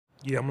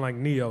Yeah, I'm like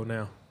Neo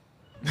now.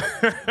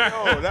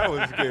 Oh, that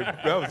was good.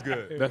 That was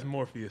good. That's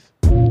Morpheus.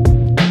 Look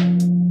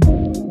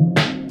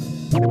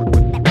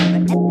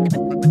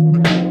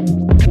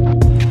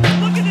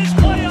at this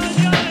play on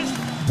Giannis.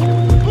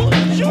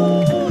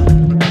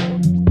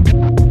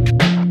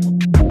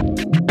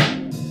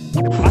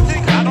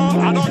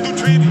 I don't do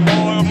trade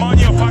or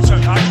money or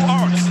fashion. I do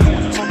arts.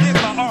 For me, it's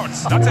about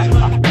arts. That's it.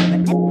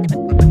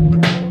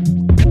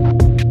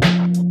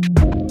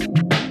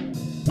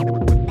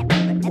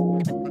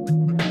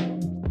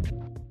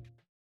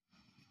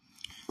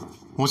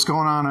 What's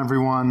going on,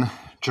 everyone?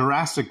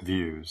 Jurassic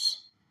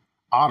Views,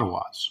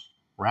 Ottawa's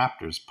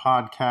Raptors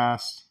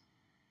podcast.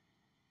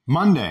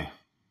 Monday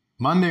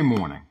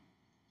morning.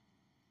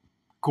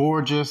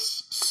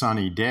 Gorgeous,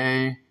 sunny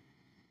day.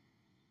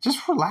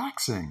 Just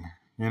relaxing,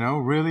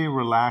 really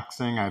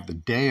relaxing. I have the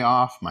day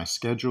off. My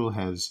schedule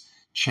has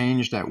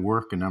changed at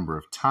work a number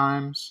of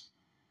times.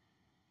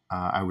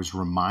 I was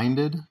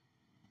reminded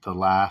the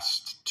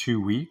last 2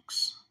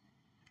 weeks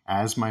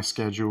as my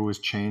schedule was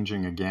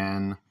changing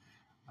again.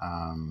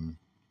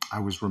 I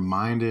was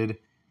reminded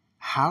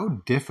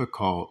how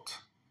difficult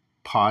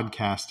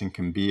podcasting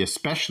can be,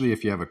 especially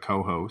if you have a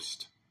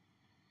co-host,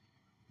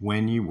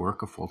 when you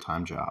work a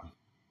full-time job.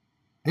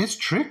 It's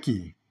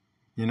tricky.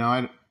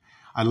 I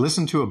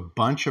listen to a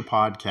bunch of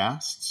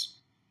podcasts.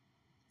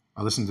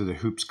 I listen to the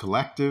Hoops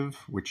Collective,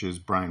 which is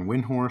Brian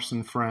Windhorst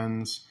and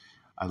friends.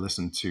 I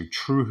listen to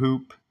True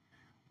Hoop,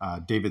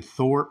 David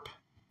Thorpe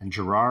and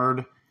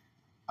Gerard.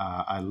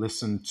 I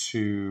listen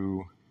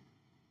to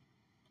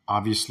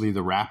obviously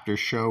the Raptors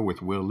show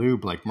with Will Liu,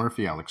 Blake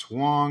Murphy, Alex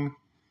Wong.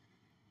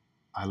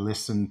 I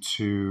listen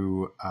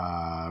to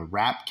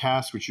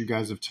Rapcast, which you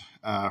guys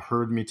have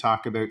heard me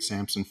talk about.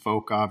 Samson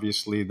Folk,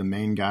 obviously, the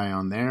main guy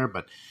on there.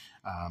 But,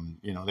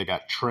 they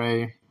got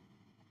Trey,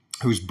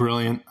 who's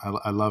brilliant.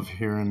 I love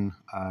hearing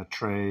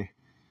Trey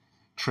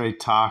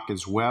talk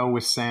as well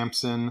with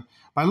Samson.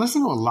 But I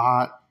listen to a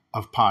lot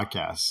of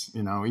podcasts,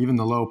 even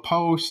the Low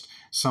Post.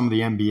 Some of the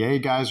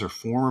NBA guys are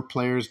former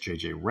players,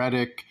 JJ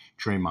Redick,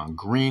 Draymond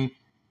Green.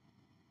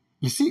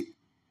 You see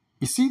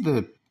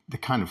the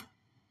kind of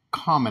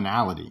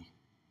commonality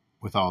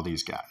with all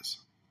these guys.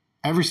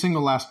 Every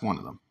single last one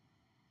of them.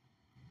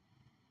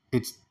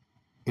 It's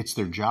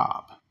their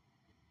job.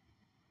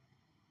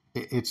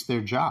 It's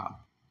their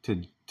job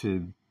to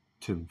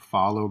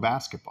follow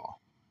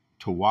basketball,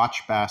 to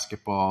watch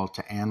basketball,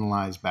 to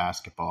analyze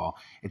basketball.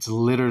 It's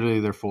literally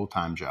their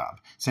full-time job.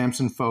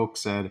 Samson Folk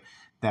said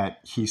that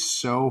he's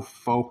so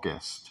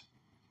focused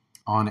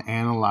on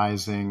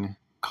analyzing,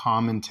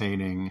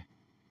 commentating,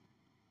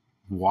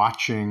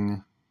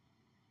 watching,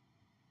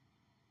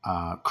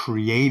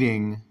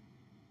 creating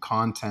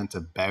content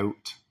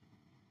about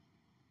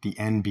the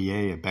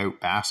NBA, about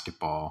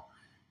basketball,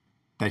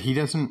 that he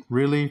doesn't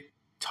really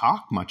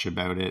talk much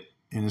about it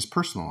in his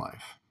personal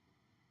life.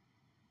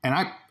 And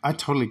I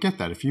totally get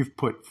that. If you've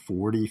put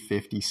 40,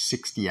 50,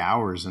 60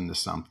 hours into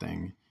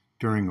something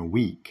during a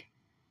week,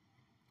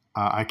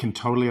 I can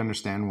totally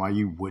understand why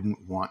you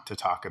wouldn't want to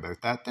talk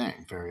about that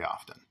thing very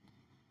often.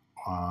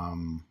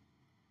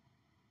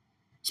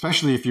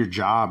 Especially if your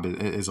job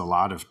is a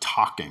lot of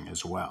talking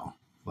as well,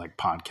 like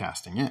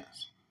podcasting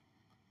is.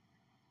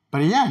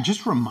 But yeah, it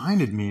just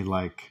reminded me,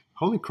 like,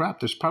 holy crap,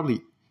 there's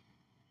probably,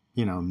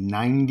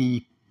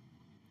 99%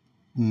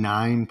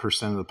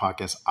 of the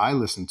podcasts I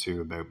listen to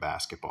about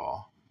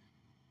basketball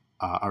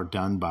are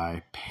done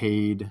by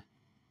paid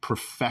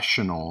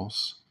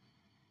professionals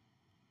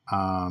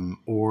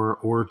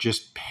or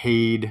just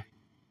paid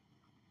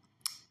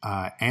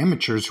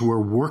amateurs who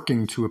are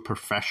working to a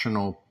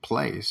professional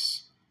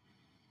place.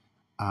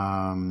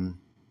 And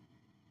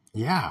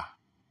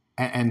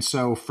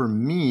so for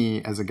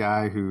me, as a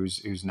guy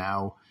who's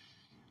now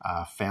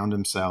found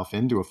himself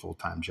into a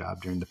full-time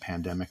job during the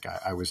pandemic,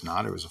 I was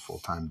not. I was a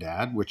full-time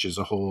dad, which is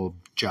a whole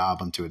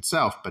job unto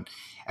itself. But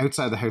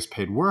outside the house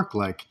paid work,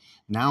 like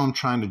now I'm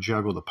trying to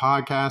juggle the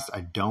podcast.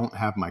 I don't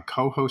have my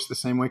co-host the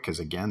same way because,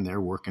 again,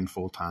 they're working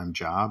full-time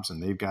jobs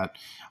and they've got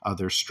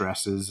other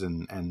stresses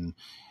and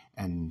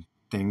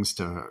things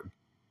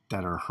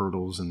that are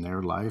hurdles in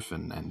their life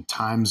and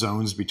time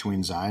zones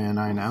between Zaya and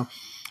I now.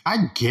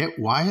 I get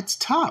why it's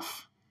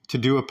tough to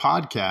do a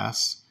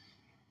podcast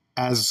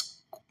as,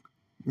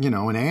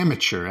 an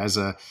amateur, as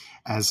a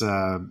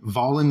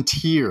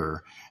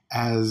volunteer,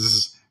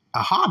 as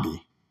a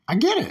hobby. I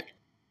get it.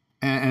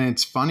 And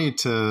it's funny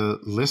to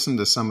listen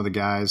to some of the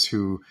guys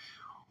who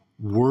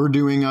were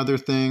doing other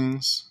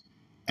things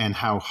and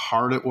how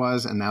hard it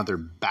was, and now they're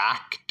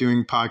back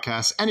doing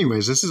podcasts.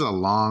 Anyways, this is a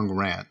long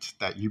rant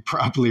that you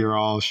probably are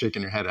all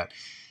shaking your head at.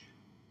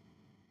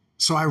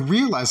 So I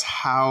realized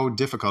how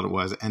difficult it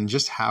was and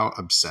just how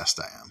obsessed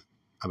I am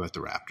about the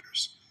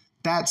Raptors.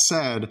 That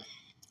said,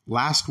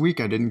 last week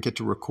I didn't get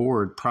to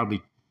record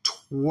probably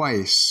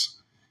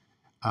twice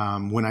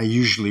when I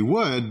usually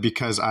would,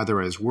 because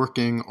either I was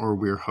working or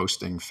we were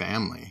hosting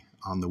family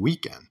on the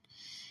weekend.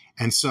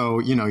 And so,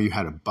 you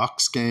had a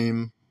Bucks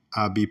game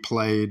be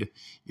played.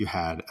 You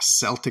had a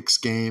Celtics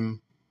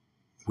game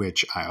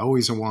which I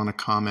always want to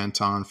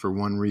comment on for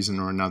one reason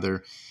or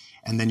another.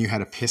 And then you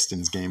had a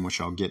Pistons game,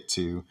 which I'll get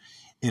to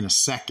in a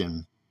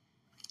second.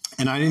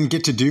 And I didn't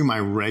get to do my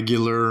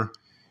regular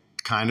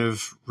kind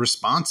of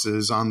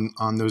responses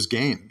on those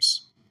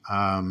games.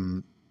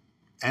 And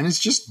it's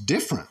just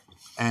different.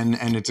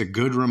 And it's a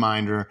good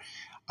reminder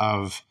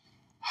of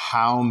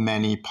how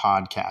many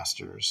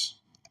podcasters,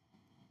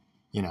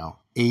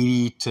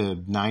 80 to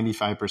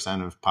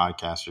 95% of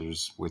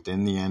podcasters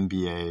within the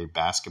NBA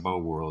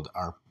basketball world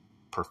are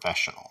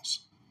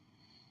professionals.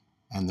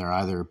 And they're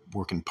either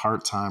working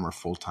part-time or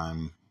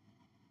full-time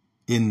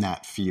in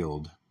that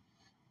field.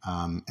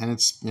 And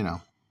it's,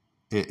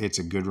 it's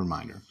a good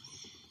reminder.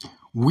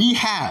 We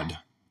had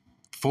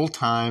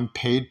full-time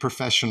paid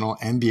professional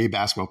NBA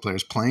basketball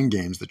players playing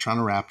games. The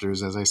Toronto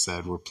Raptors, as I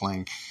said, were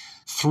playing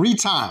 3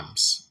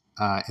 times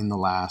in the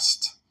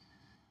last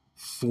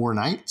 5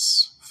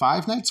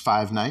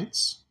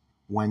 nights,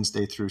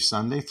 Wednesday through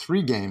Sunday,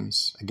 3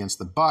 games against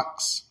the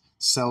Bucks,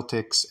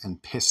 Celtics,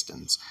 and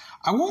Pistons.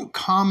 I won't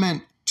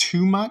comment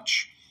too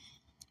much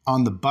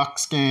on the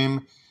Bucks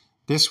game.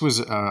 This was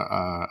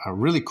a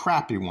really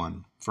crappy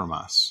one from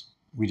us.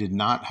 We did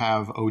not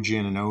have OG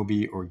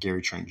Anunoby or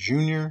Gary Trent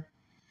Jr.,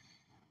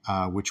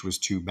 which was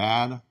too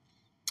bad.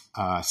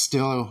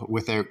 Still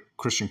without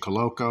Christian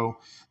Koloko.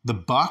 The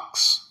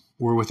Bucks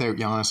were without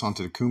Giannis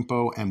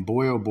Antetokounmpo, and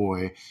boy, oh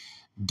boy,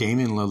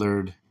 Damian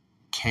Lillard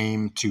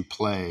came to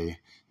play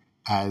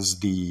as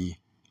the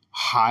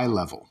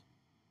high-level,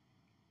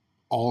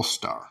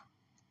 all-star,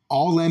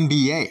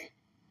 all-NBA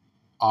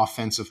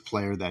offensive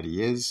player that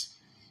he is.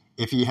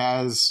 If he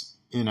has,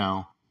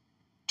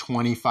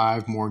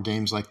 25 more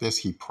games like this,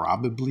 he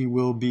probably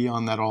will be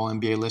on that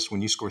all-NBA list.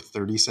 When you score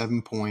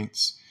 37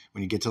 points,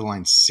 when you get to the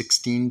line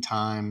 16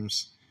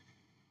 times,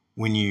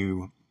 when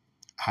you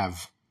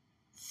have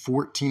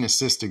 14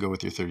 assists to go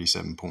with your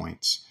 37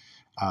 points,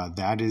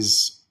 that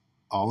is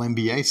all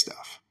NBA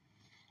stuff.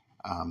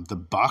 The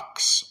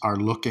Bucks are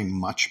looking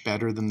much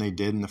better than they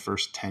did in the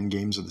first 10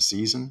 games of the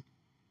season.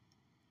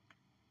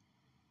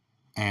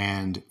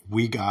 And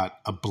we got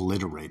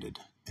obliterated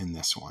in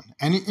this one.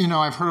 And,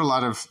 I've heard a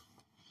lot of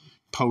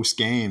post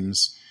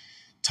games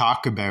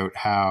talk about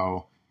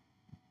how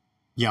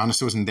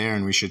Giannis wasn't there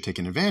and we should take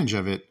an advantage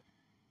of it.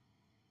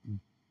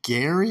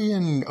 Gary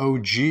and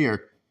OG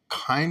are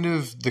kind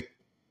of the,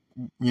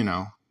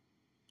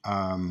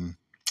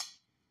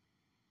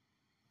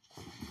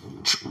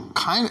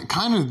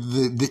 kind of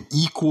the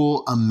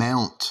equal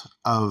amount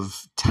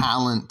of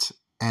talent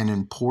and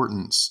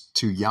importance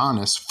to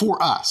Giannis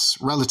for us,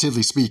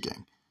 relatively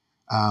speaking.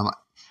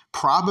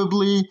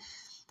 Probably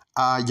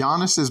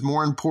Giannis is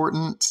more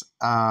important,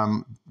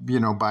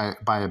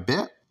 by a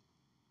bit,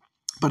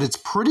 but it's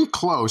pretty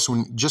close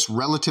when just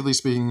relatively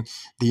speaking,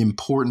 the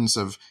importance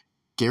of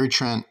Gary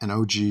Trent and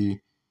OG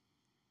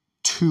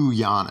to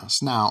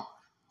Giannis. Now,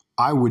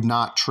 I would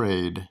not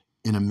trade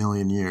in a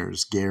million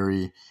years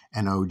Gary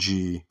and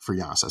OG for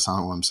Giannis. That's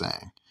not what I'm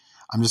saying.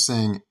 I'm just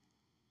saying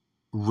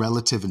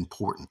relative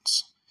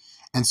importance.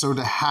 And so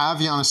to have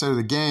Giannis out of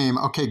the game,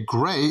 okay,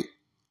 great.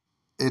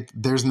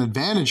 There's an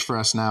advantage for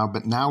us now,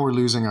 but now we're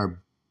losing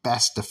our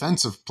best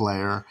defensive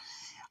player,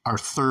 our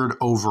 3rd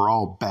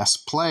overall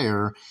best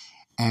player,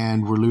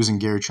 and we're losing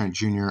Gary Trent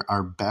Jr.,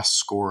 our best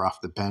scorer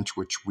off the bench,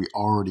 which we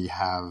already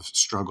have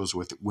struggles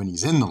with when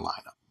he's in the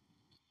lineup.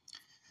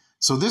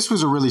 So this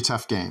was a really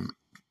tough game.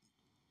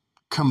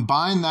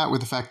 Combine that with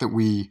the fact that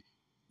we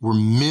were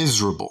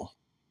miserable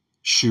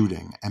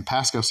shooting, and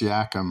Pascal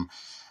Siakam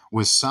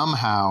was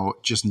somehow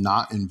just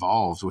not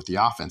involved with the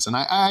offense. And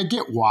I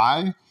get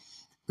why,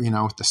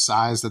 with the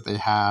size that they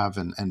have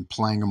and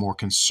playing a more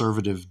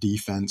conservative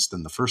defense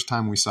than the first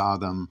time we saw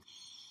them.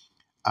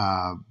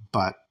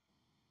 But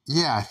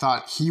yeah, I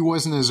thought he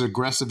wasn't as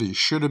aggressive as he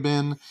should have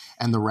been.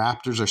 And the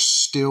Raptors are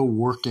still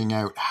working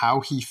out how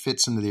he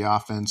fits into the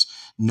offense,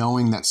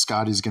 knowing that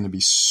Scotty's going to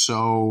be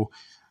so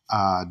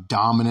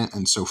dominant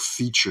and so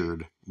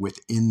featured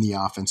within the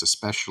offense,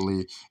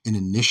 especially in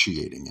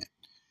initiating it.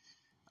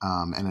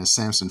 And as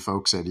Samson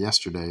Folk said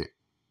yesterday,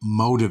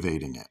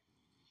 motivating it.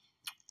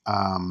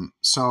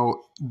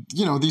 So,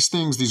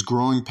 these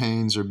growing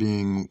pains are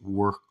being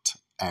worked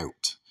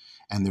out,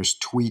 and there's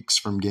tweaks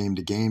from game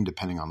to game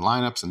depending on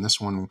lineups. And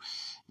this one,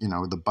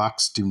 the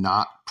Bucks do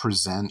not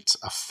present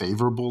a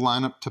favorable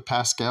lineup to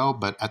Pascal,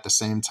 but at the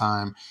same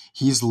time,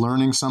 he's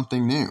learning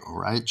something new,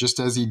 right? Just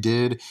as he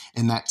did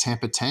in that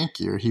Tampa Tank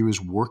year, he was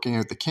working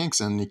out the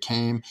kinks, and he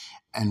came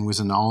and was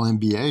an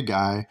all-NBA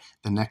guy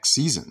the next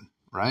season,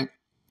 right?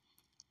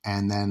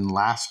 And then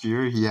last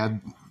year he had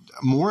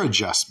more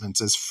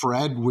adjustments as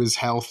Fred was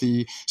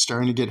healthy,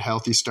 starting to get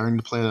healthy, starting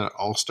to play at an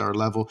all-star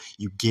level.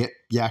 You get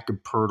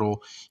Jakob Poeltl.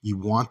 You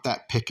want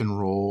that pick and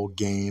roll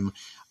game.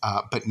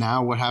 But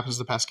now what happens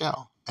to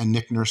Pascal? And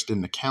Nick Nurse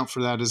didn't account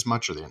for that as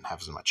much, or they didn't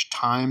have as much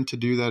time to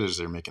do that as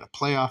they're making a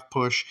playoff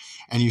push.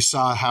 And you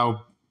saw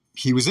how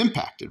he was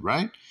impacted,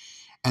 right?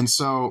 And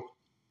so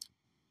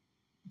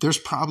there's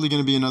probably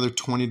going to be another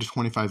 20 to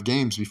 25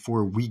 games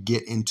before we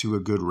get into a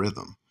good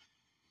rhythm.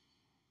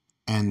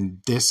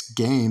 And this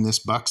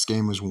Bucks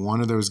game was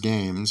one of those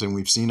games, and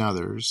we've seen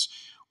others,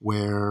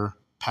 where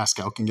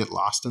Pascal can get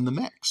lost in the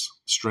mix,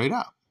 straight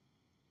up.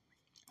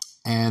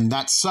 And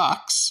that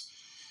sucks.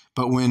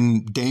 But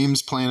when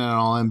Dame's playing at an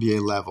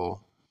all-NBA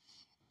level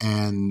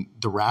and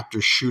the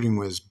Raptors shooting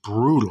was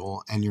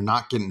brutal and you're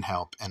not getting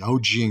help and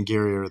OG and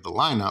Gary are the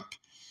lineup,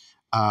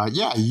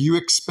 you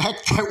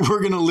expect that we're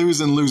going to lose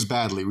and lose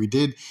badly. We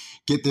did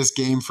get this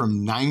game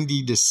from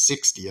 90 to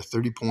 60, a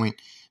 30-point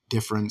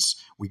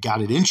difference. We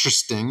got it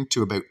interesting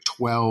to about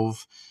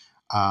 12,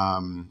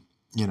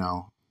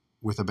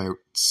 with about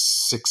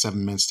 6-7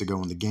 minutes to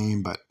go in the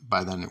game. But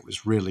by then it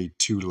was really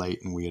too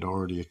late and we had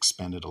already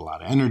expended a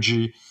lot of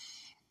energy.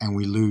 And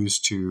we lose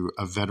to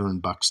a veteran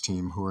Bucks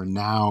team who are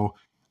now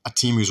a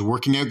team who's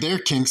working out their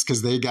kinks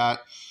because they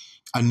got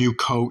a new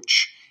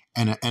coach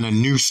and a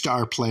new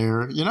star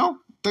player.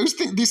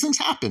 These things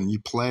happen. You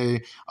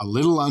play a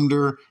little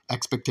under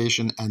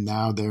expectation, and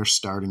now they're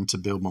starting to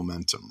build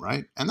momentum,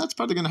 right? And that's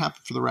probably going to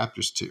happen for the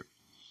Raptors too.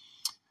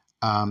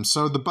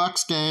 So the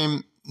Bucks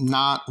game,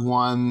 not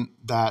one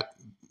that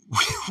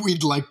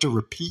we'd like to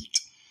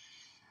repeat.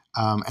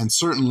 And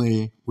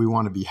certainly we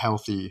want to be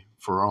healthy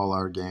for all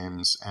our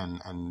games,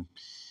 and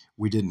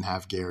we didn't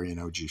have Gary and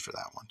OG for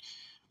that one.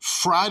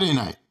 Friday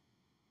night,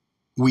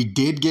 we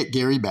did get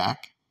Gary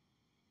back.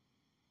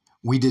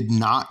 We did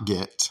not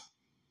get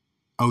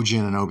OG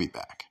Anunoby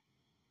back,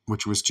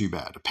 which was too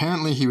bad.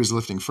 Apparently he was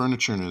lifting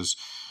furniture in his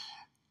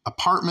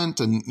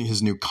apartment and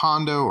his new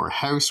condo or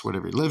house,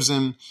 whatever he lives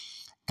in,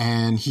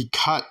 and he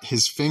cut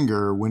his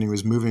finger when he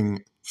was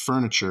moving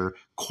furniture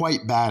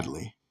quite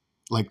badly,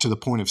 like to the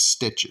point of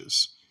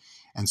stitches.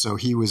 And so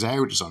he was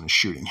out, it was on his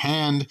shooting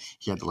hand.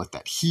 He had to let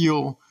that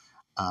heal.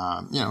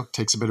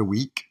 Takes about a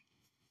week.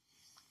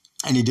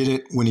 And he did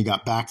it when he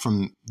got back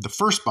from the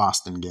first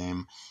Boston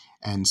game.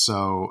 And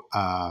so,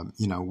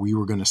 we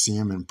were going to see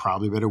him in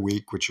probably about a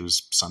week, which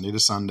was Sunday to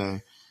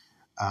Sunday.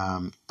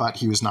 But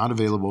he was not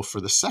available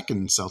for the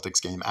second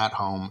Celtics game at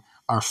home,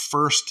 our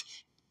first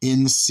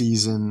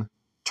in-season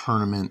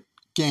tournament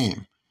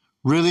game.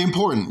 Really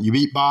important. You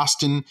beat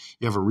Boston.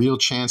 You have a real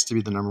chance to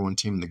be the number one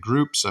team in the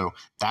group. So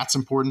that's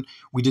important.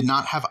 We did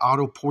not have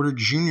Otto Porter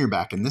Jr.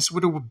 back. And this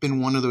would have been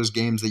one of those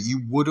games that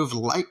you would have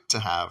liked to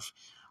have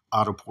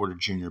Otto Porter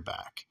Jr.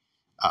 back.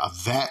 A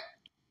vet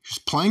who's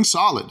playing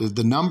solid.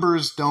 The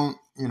numbers don't,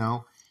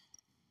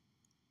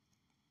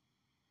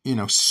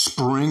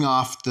 spring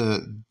off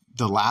the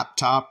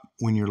laptop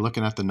when you're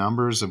looking at the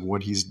numbers of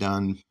what he's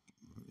done,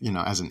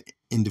 as an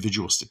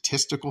individual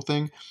statistical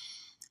thing.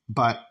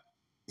 But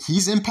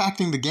he's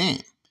impacting the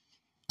game,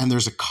 and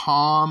there's a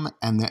calm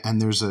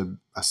and there's a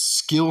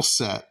skill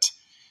set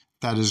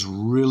that is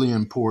really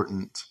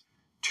important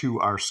to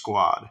our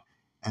squad.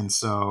 And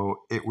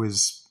so it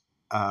was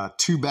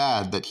too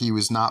bad that he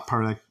was not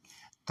part of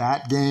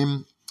that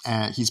game.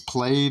 He's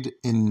played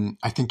in,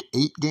 I think,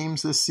 8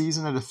 games this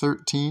season out of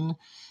 13.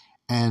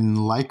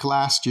 And like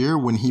last year,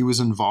 when he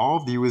was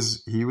involved, he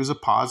was a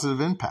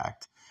positive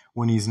impact.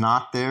 When he's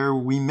not there,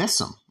 we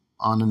miss him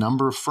on a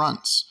number of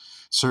fronts.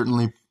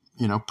 Certainly,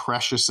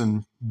 Precious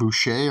and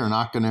Boucher are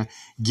not going to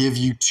give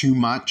you too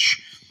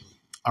much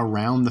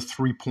around the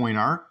 3-point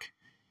arc.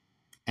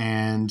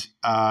 And,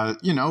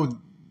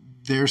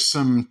 there's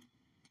some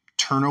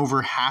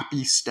turnover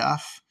happy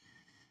stuff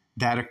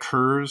that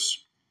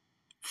occurs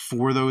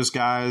for those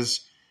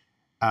guys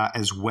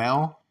as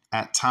well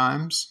at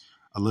times,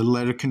 a little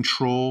out of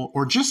control,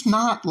 or just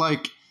not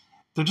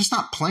they're just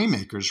not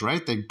playmakers,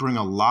 right? They bring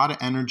a lot of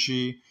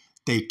energy.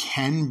 They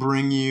can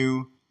bring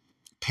you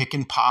pick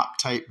and pop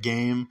type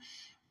game,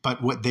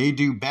 but what they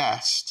do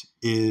best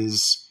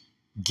is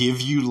give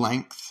you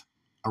length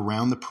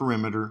around the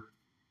perimeter,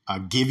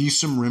 give you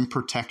some rim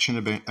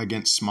protection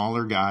against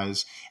smaller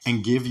guys,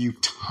 and give you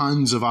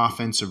tons of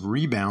offensive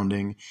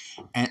rebounding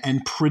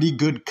and pretty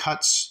good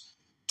cuts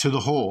to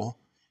the hole.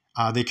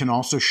 They can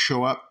also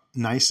show up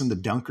nice in the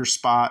dunker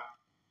spot,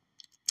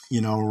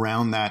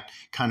 around that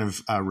kind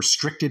of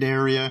restricted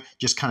area,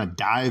 just kind of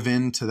dive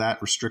into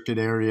that restricted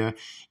area,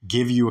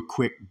 give you a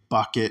quick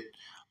bucket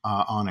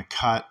on a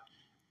cut.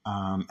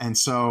 And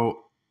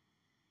so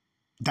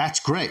that's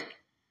great.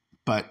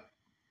 But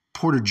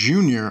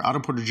Otto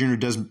Porter Jr.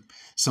 does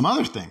some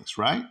other things,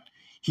 right?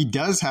 He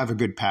does have a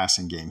good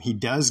passing game. He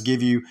does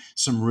give you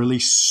some really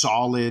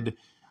solid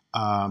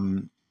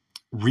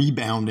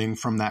rebounding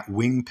from that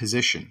wing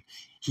position.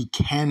 He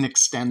can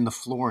extend the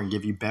floor and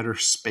give you better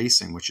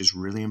spacing, which is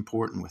really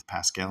important with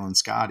Pascal and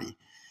Scotty.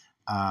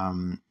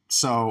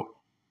 So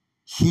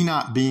he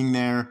not being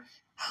there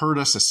hurt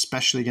us,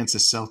 especially against the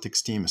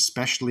Celtics team,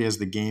 especially as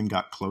the game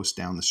got close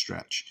down the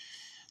stretch.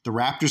 The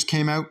Raptors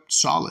came out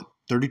solid,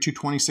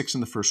 32-26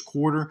 in the first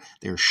quarter.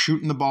 They were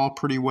shooting the ball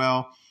pretty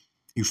well.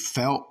 You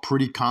felt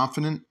pretty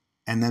confident,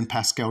 and then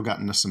Pascal got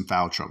into some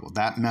foul trouble.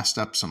 That messed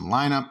up some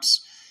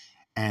lineups.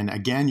 And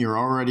again, you're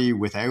already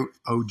without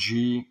OG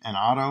and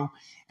Otto.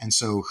 And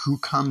so who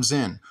comes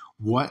in?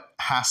 What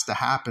has to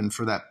happen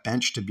for that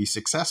bench to be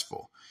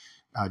successful?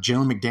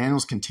 Jalen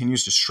McDaniels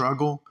continues to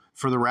struggle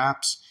for the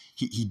Raps.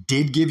 He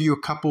did give you a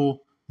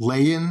couple,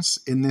 lay-ins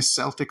in this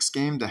Celtics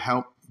game to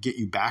help get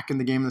you back in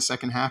the game in the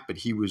second half, but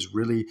he was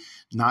really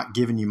not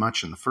giving you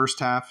much in the first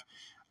half.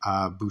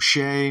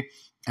 Boucher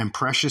and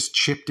Precious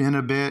chipped in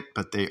a bit,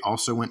 but they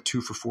also went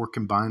 2 for 4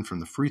 combined from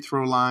the free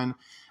throw line.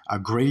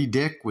 Grady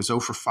Dick was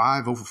 0 for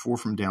 5, 0 for 4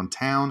 from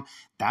downtown.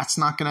 That's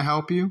not going to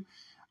help you.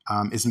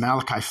 Is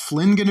Malachi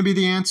Flynn going to be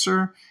the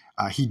answer?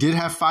 He did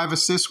have 5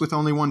 assists with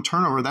only 1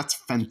 turnover. That's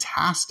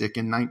fantastic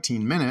in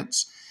 19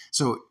 minutes.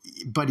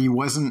 But he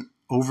wasn't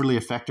overly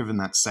effective in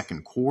that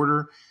second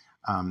quarter.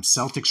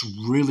 Celtics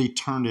really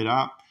turned it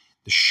up.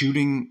 The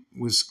shooting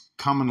was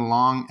coming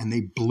along, and they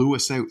blew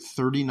us out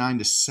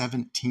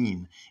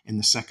 39-17 in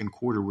the second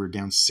quarter. We were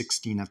down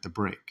 16 at the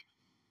break.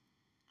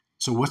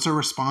 So what's our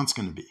response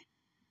going to be,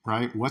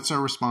 right? What's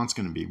our response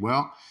going to be?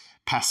 Well,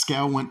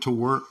 Pascal went to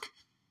work.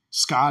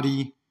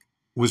 Scotty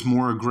was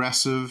more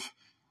aggressive.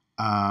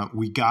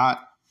 We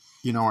got,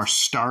 our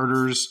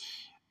starters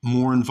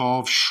more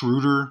involved.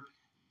 Schroeder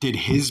did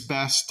his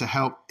best to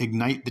help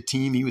ignite the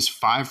team. He was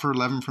 5 for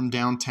 11 from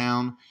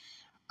downtown,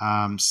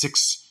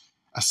 6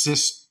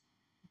 assists,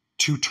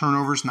 2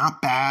 turnovers,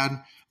 not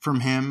bad from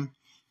him.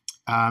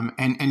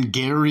 And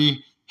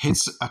Gary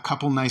hits a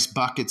couple nice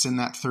buckets in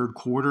that third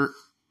quarter.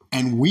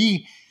 And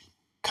we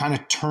kind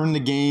of turned the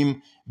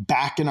game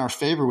back in our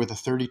favor with a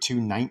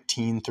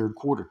 32-19 third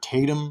quarter.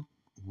 Tatum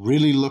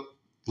really looked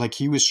like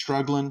he was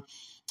struggling.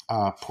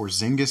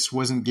 Porzingis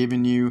wasn't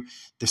giving you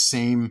the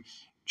same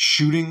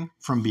shooting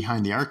from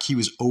behind the arc. He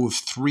was 0 of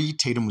 3.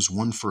 Tatum was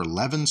 1 for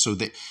 11. So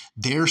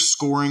their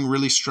scoring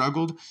really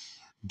struggled.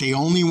 They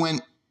only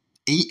went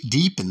 8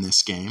 deep in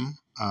this game,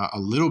 a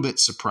little bit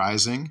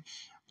surprising.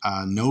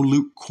 No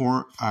Luke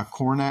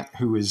Cornett,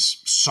 who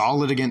is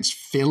solid against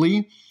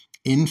Philly,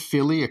 in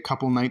Philly a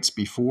couple nights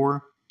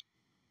before.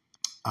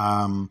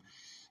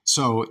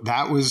 So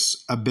that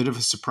was a bit of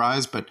a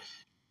surprise, but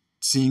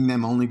seeing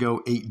them only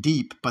go 8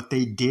 deep, but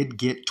they did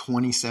get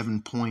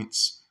 27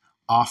 points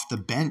off the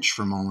bench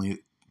from only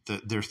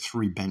their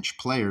 3 bench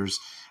players,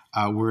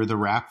 where the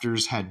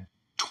Raptors had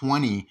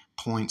 20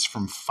 points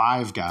from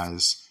 5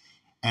 guys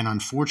and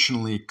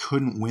unfortunately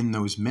couldn't win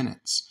those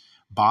minutes.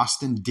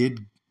 Boston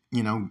did,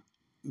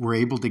 were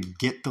able to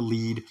get the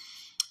lead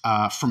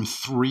from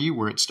 3,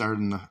 where it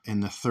started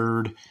in the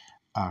third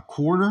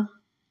quarter,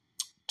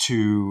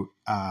 to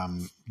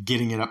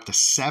getting it up to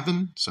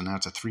 7. So now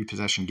it's a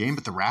 3-possession game.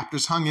 But the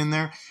Raptors hung in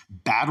there,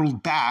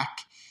 battled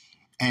back.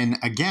 And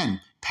again,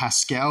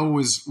 Pascal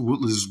was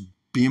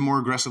being more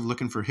aggressive,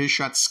 looking for his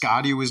shot.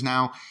 Scotty was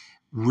now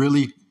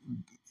really,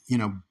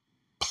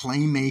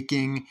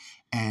 playmaking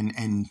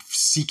and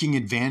seeking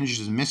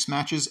advantages and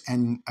mismatches.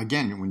 And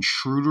again, when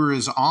Schroeder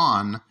is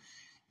on,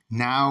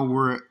 now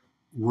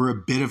we're a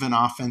bit of an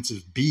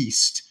offensive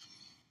beast,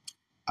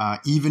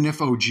 even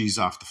if OG's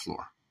off the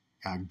floor.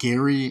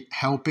 Gary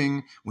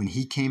helping when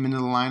he came into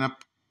the lineup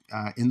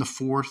in the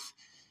fourth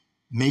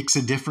makes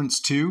a difference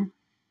too.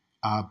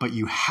 But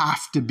you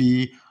have to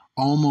be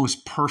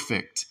almost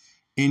perfect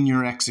in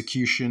your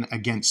execution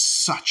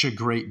against such a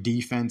great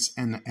defense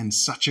and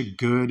such a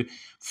good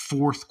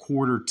fourth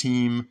quarter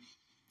team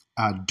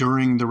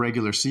during the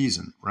regular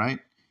season, right?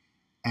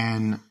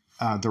 And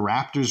the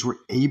Raptors were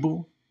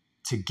able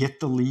to get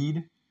the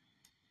lead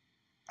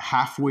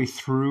halfway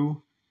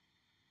through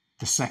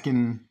the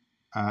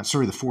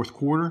fourth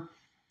quarter.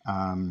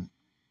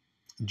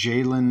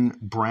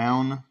 Jaylen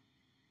Brown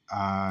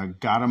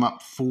got him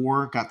up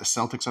 4, got the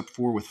Celtics up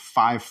 4 with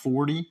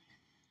 5:40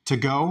 to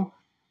go.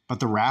 But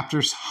the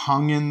Raptors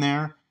hung in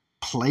there,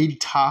 played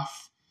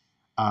tough.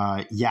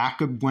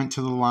 Jakob went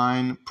to the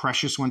line.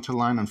 Precious went to the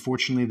line.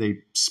 Unfortunately, they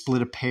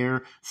split a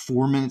pair.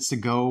 4 minutes to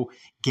go.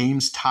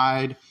 Game's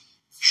tied.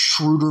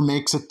 Schroeder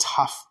makes a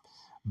tough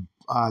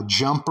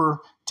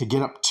jumper to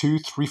get up 2,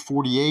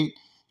 3:48.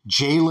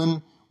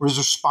 Jaylen was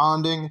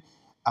responding.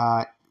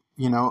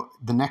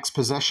 The next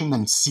possession,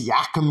 then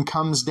Siakam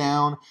comes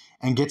down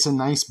and gets a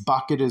nice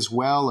bucket as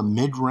well, a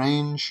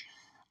mid-range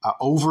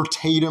over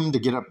Tatum to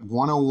get up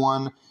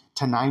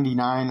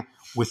 101-99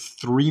 with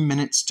 3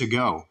 minutes to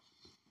go.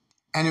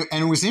 And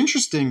it was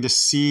interesting to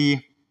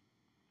see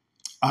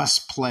us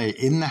play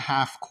in the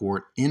half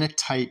court in a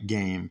tight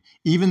game,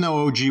 even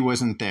though OG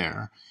wasn't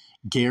there.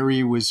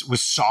 Gary was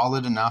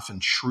solid enough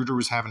and Schroeder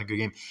was having a good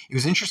game. It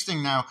was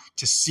interesting now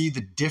to see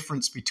the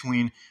difference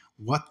between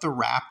what the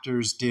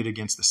Raptors did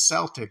against the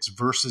Celtics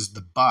versus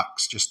the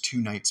Bucks just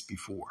 2 nights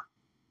before.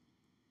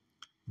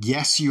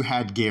 Yes, you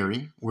had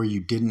Gary where you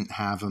didn't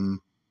have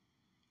him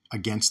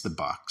against the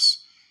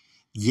Bucks.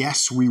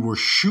 Yes, we were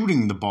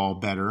shooting the ball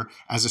better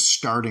as a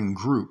starting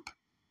group.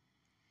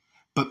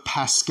 But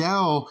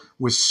Pascal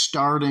was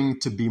starting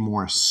to be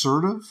more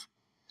assertive.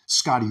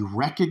 Scotty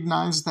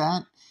recognized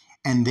that,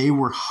 and they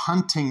were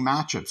hunting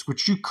matchups,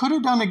 which you could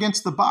have done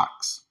against the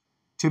Bucks,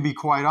 to be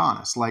quite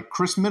honest. Like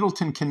Chris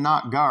Middleton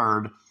cannot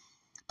guard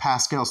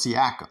Pascal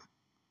Siakam.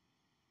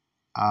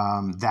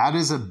 That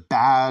is a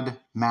bad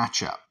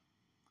matchup.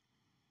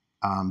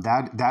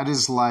 That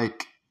is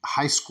like a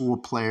high school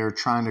player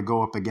trying to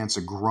go up against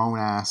a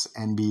grown-ass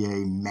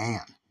NBA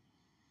man.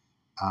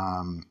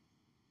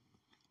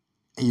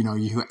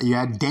 you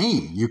had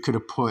Dame. You could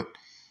have put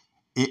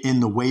in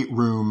the weight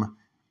room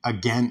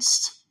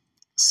against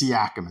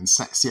Siakam, and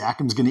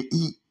Siakam's going to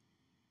eat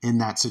in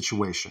that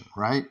situation,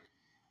 right?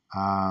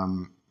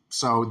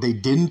 So they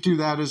didn't do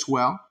that as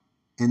well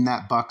in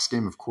that Bucks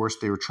game. Of course,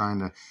 they were trying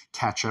to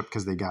catch up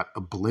because they got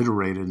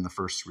obliterated in the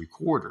first three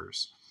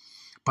quarters.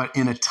 But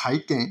in a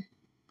tight game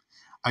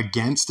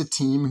against a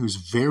team who's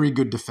very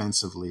good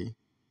defensively,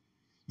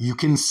 you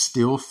can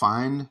still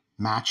find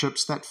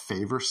matchups that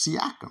favor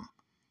Siakam.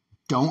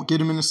 Don't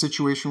get him in a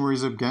situation where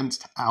he's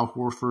against Al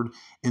Horford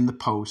in the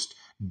post.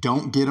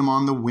 Don't get him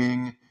on the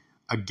wing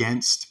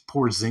against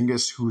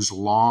Porzingis, who's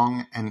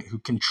long and who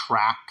can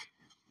track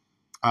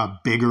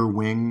bigger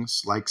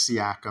wings like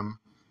Siakam.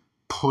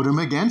 Put him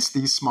against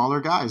these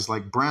smaller guys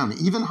like Brown.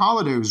 Even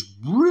Holiday was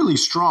really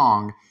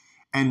strong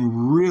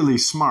and really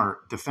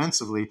smart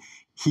defensively.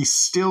 He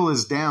still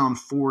is down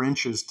 4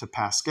 inches to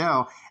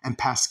Pascal, and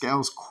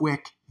Pascal's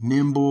quick,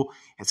 nimble.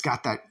 It's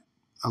got that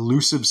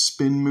elusive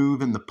spin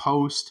move in the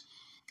post.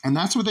 And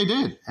that's what they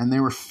did. And they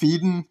were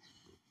feeding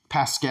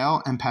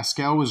Pascal, and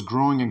Pascal was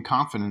growing in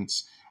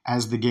confidence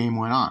as the game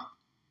went on.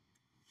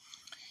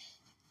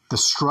 The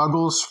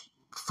struggles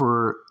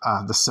for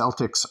the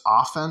Celtics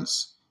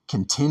offense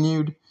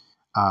continued.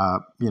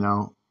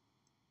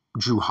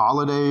 Drew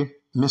Holiday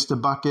missed a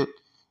bucket.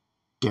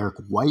 Derek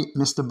White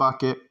missed a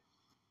bucket.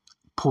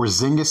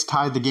 Porzingis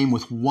tied the game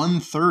with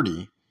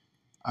 1:30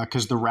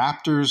 because the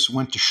Raptors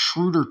went to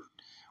Schroeder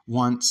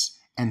once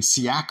and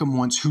Siakam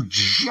once, who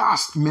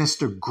just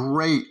missed a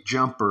great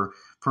jumper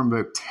from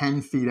about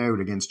 10 feet out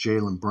against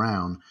Jaylen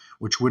Brown,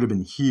 which would have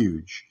been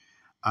huge.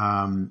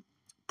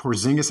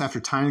 Porzingis, after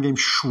tying the game,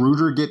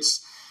 Schroeder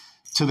gets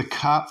to the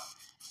cup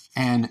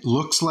and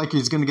looks like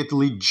he's going to get the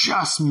lead,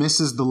 just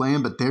misses the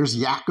layup, but there's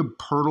Jakob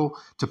Poeltl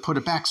to put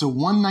it back. So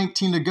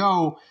 1:19 to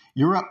go,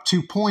 you're up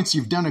 2 points.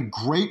 You've done a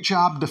great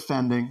job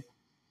defending.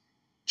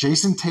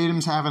 Jason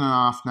Tatum's having an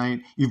off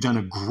night. You've done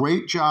a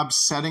great job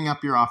setting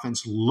up your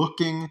offense,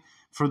 looking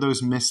for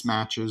those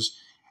mismatches.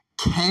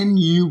 Can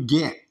you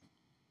get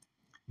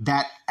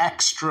that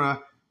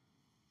extra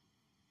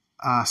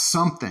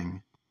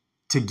something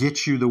to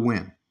get you the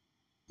win?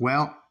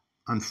 Well,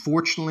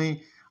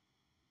 unfortunately,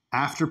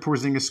 after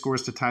Porzingis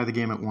scores to tie the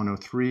game at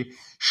 103,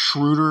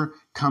 Schroeder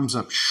comes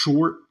up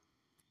short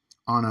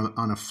on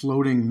a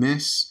floating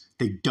miss.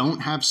 They don't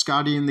have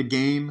Scottie in the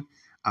game.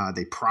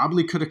 They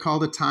probably could have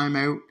called a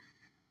timeout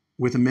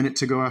with a minute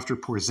to go after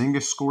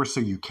Porzingis scores so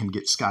you can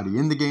get Scottie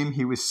in the game.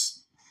 He was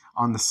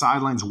on the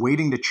sidelines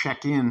waiting to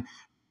check in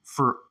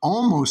for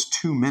almost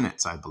 2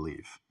 minutes, I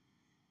believe,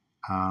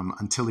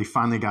 until he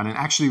finally got in.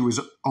 Actually, it was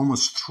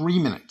almost 3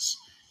 minutes,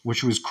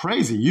 which was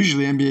crazy.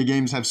 Usually NBA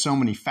games have so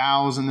many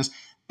fouls in this.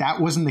 That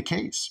wasn't the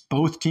case.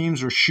 Both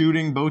teams were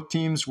shooting. Both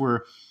teams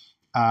were,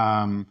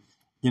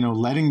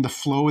 letting the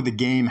flow of the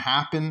game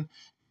happen.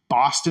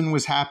 Boston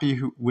was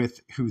happy with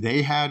who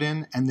they had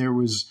in, and there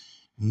was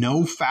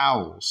no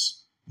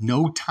fouls,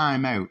 no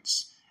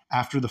timeouts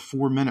after the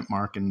 4-minute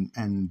mark.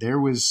 And there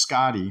was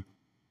Scottie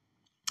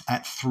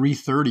at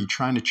 3:30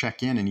 trying to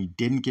check in, and he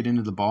didn't get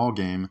into the ball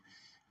game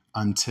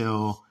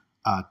until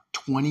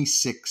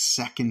 26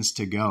 seconds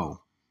to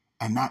go.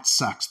 And that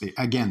sucks.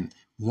 Again,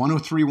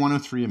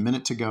 103, a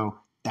minute to go.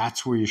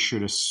 That's where you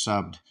should have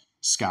subbed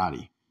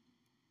Scottie.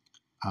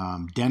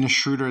 Dennis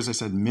Schroeder, as I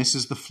said,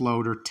 misses the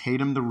floater.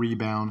 Tatum the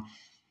rebound.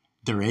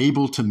 They're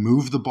able to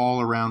move the ball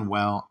around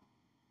well.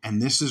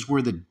 And this is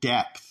where the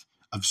depth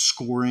of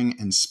scoring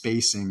and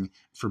spacing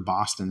for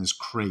Boston is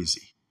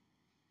crazy.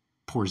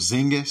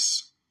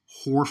 Porzingis,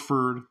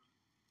 Horford,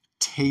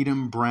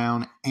 Tatum,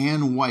 Brown,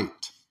 and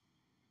White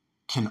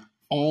can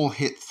all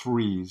hit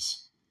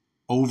threes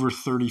over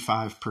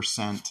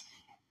 35%.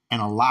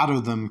 And a lot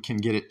of them can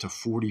get it to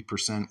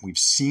 40%. We've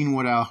seen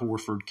what Al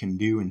Horford can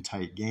do in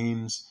tight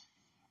games.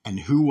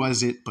 And who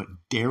was it but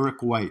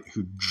Derek White,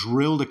 who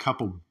drilled a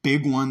couple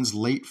big ones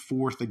late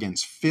fourth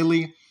against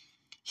Philly.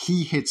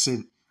 He hits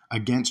it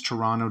against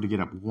Toronto to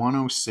get up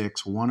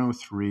 106,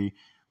 103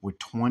 with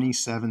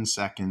 27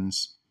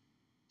 seconds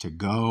to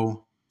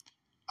go.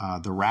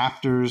 The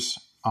Raptors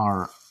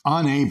are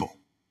unable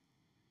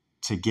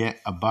to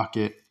get a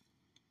bucket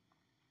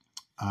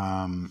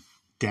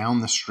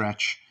down the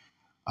stretch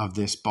of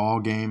this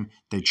ball game.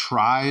 They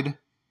tried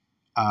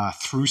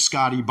through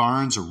Scottie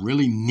Barnes, a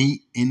really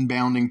neat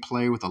inbounding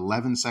play with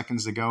 11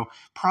 seconds to go.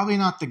 Probably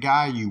not the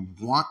guy you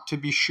want to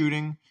be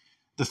shooting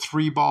the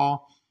three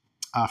ball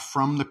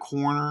from the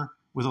corner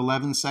with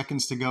 11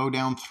 seconds to go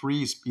down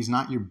threes. He's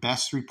not your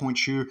best three-point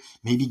shooter.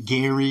 Maybe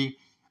Gary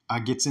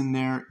gets in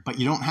there, but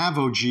you don't have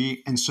OG,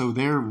 and so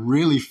they're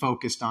really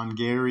focused on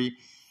Gary.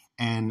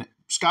 And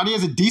Scottie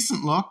has a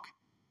decent look,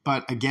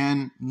 but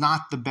again,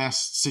 not the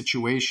best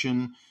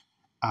situation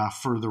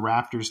for the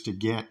Raptors to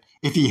get.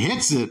 If he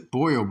hits it,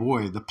 boy, oh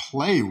boy, the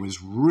play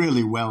was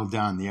really well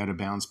done, the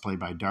out-of-bounds play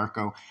by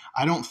Darko.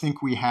 I don't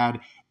think we had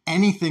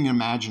anything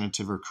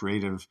imaginative or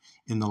creative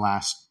in the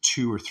last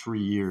 2 or 3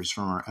 years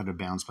from our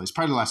out-of-bounds plays.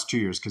 Probably the last 2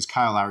 years, because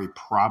Kyle Lowry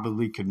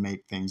probably could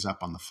make things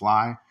up on the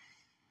fly.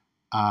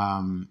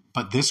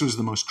 But this was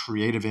the most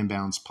creative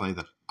inbounds play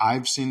that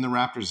I've seen the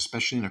Raptors,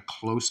 especially in a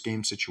close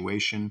game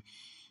situation.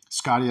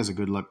 Scottie has a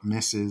good look,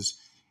 misses,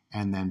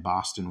 and then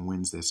Boston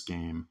wins this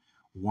game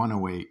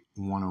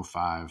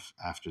 108-105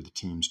 after the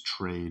teams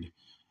trade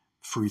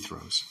free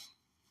throws.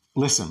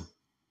 Listen,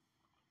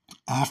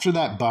 after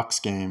that Bucks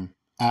game,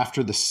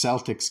 after the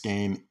Celtics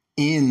game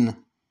in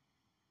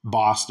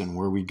Boston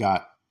where we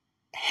got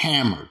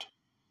hammered,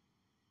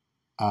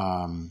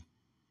 I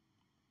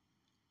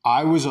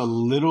was a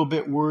little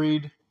bit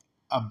worried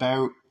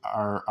about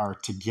our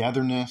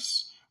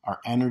togetherness, our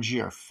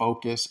energy, our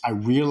focus. I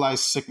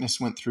realized sickness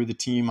went through the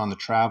team on the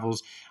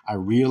travels. I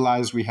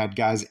realized we had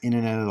guys in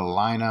and out of the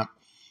lineup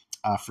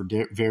for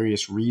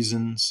various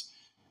reasons.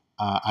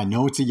 I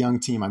know it's a young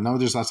team. I know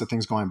there's lots of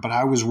things going on, but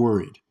I was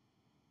worried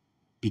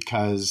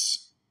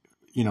because,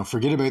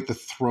 forget about the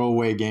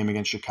throwaway game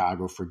against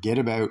Chicago. Forget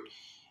about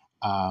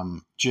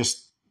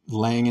just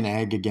laying an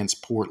egg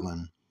against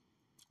Portland.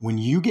 When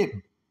you get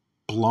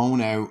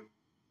blown out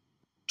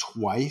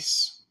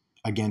twice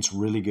against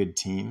really good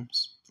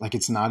teams, like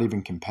it's not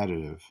even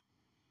competitive,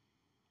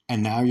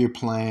 and now you're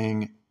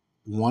playing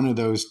one of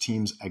those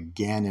teams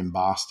again in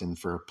Boston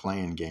for a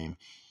play-in game,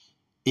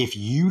 if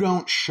you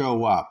don't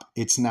show up,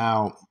 it's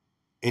now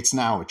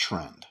a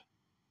trend.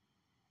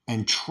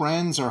 And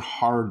trends are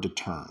hard to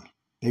turn.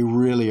 They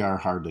really are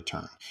hard to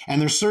turn.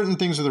 And there's certain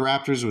things with the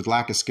Raptors with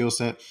lack of skill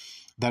set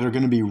that are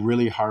going to be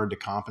really hard to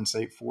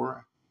compensate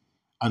for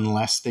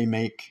unless they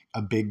make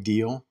a big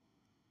deal,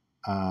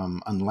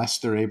 unless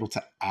they're able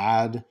to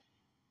add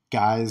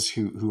guys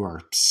who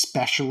are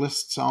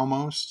specialists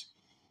almost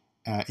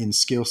in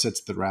skill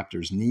sets the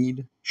Raptors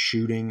need.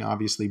 Shooting,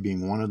 obviously,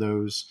 being one of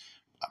those.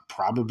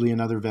 Probably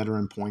another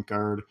veteran point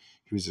guard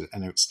who's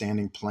an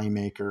outstanding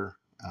playmaker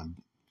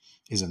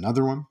is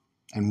another one.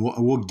 And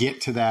we'll get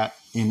to that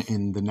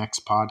in the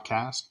next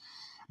podcast.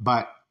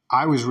 But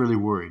I was really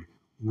worried.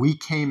 We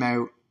came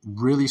out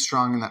really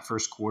strong in that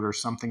first quarter,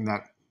 something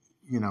that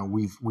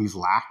we've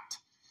lacked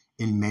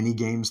in many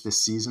games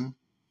this season.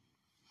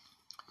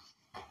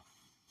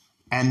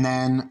 And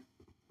then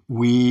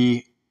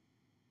we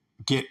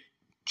get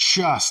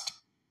just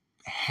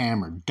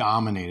hammered,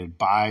 dominated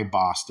by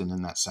Boston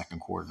in that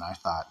second quarter. And I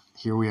thought,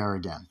 here we are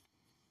again.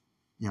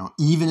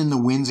 Even in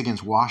the wins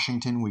against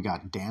Washington, we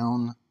got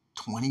down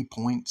 20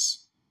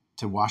 points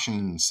to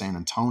Washington and San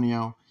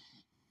Antonio.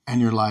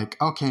 And you're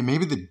like, okay,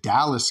 maybe the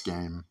Dallas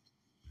game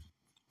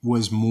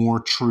was more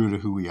true to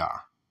who we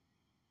are.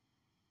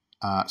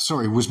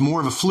 Was more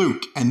of a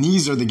fluke. And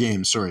these are the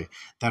games,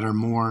 that are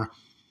more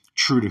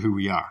true to who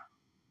we are.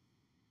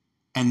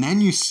 And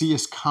then you see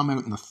us come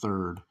out in the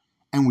third,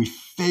 and we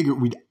figured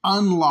we'd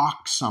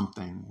unlock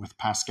something with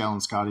Pascal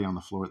and Scottie on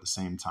the floor at the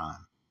same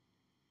time.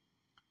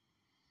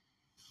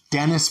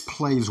 Dennis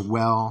plays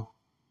well.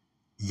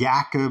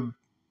 Jakob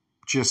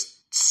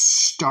just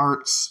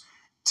starts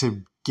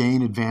to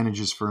gain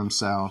advantages for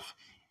himself.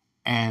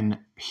 And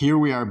here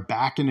we are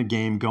back in a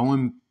game,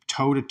 going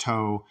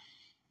toe-to-toe,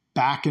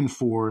 back and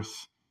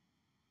forth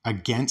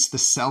against the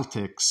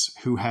Celtics,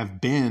 who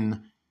have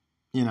been,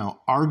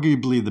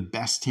 arguably the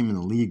best team in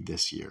the league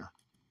this year.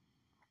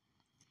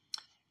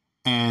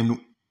 And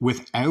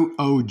without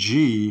OG,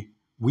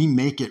 we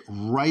make it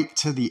right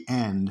to the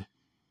end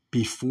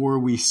before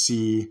we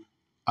see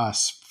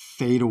us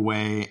fade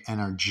away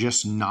and are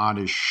just not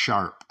as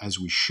sharp as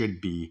we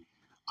should be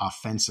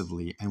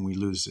offensively, and we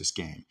lose this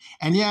game.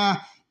 And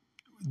yeah,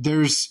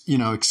 there's,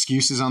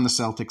 excuses on the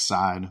Celtics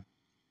side.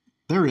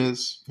 There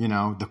is,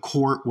 the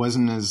court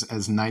wasn't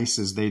as nice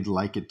as they'd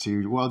like it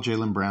to. Well,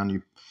 Jaylen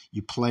Brown,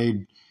 you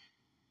played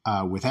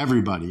with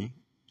everybody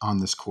on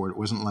this court. It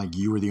wasn't like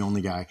you were the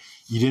only guy.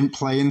 You didn't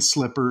play in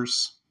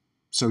slippers.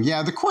 So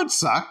yeah, the court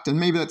sucked, and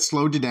maybe that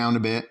slowed you down a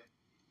bit,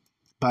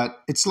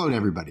 but it slowed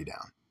everybody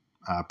down.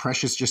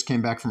 Precious just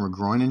came back from a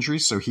groin injury,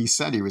 so he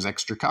said he was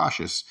extra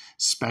cautious,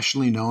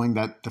 especially knowing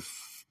that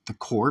the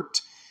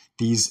court,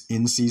 these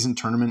in-season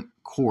tournament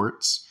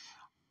courts,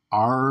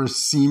 are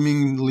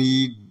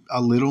seemingly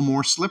a little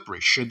more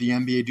slippery. Should the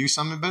NBA do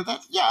something about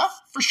that? Yeah,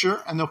 for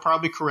sure. And they'll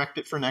probably correct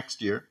it for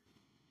next year.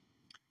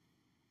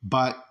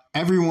 But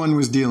everyone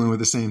was dealing with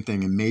the same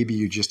thing, and maybe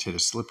you just hit a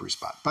slippery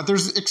spot. But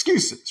there's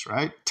excuses,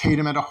 right?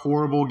 Tatum had a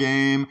horrible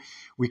game.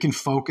 We can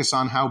focus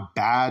on how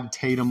bad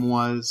Tatum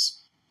was.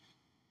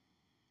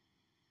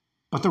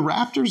 But the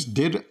Raptors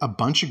did a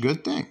bunch of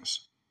good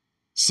things.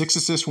 6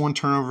 assists, 1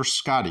 turnover,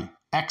 Scottie.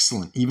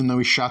 Excellent, even though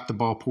he shot the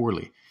ball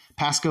poorly.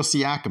 Pascal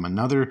Siakam,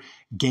 another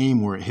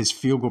game where his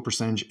field goal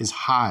percentage is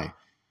high,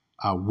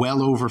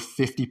 well over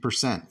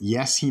 50%.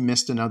 Yes, he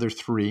missed another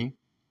 3,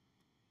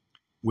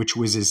 which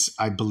was his,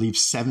 I believe,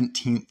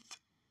 17th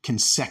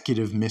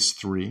consecutive missed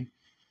 3.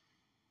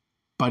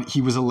 But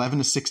he was 11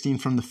 to 16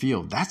 from the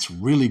field. That's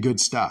really good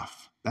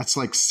stuff. That's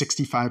like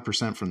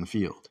 65% from the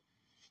field.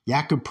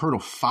 Jakob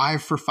Poeltl,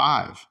 5 for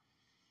 5,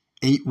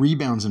 8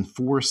 rebounds and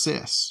 4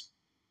 assists.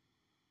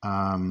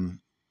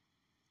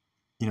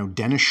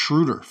 Dennis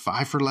Schroeder,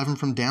 5 for 11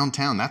 from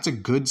downtown. That's a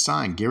good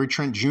sign. Gary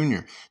Trent Jr.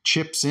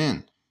 chips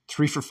in,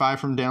 3 for 5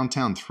 from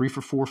downtown, 3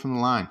 for 4 from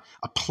the line,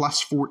 a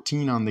plus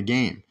 14 on the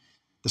game.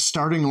 The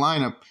starting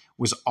lineup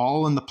was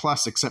all in the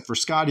plus except for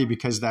Scotty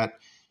because that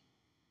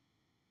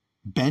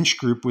bench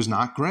group was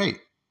not great.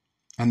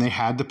 And they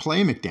had to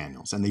play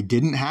McDaniels, and they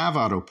didn't have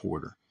Otto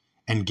Porter.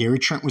 And Gary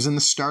Trent was in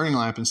the starting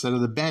lineup instead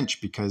of the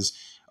bench because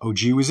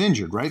OG was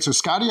injured, right? So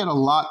Scotty had a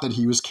lot that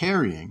he was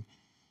carrying.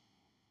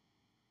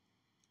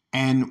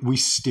 And we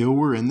still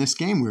were in this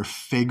game. We were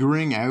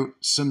figuring out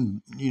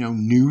some,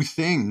 new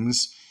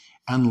things,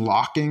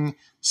 unlocking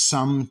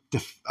some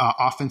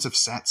offensive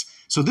sets.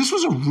 So this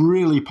was a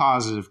really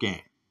positive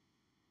game.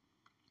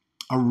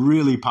 A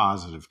really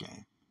positive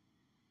game.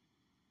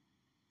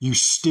 You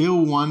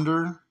still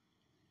wonder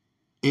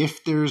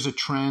if there's a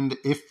trend,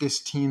 if this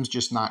team's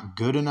just not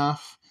good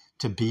enough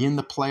to be in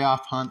the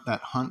playoff hunt, that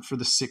hunt for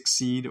the 6th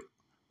seed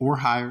or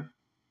higher.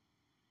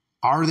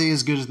 Are they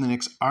as good as the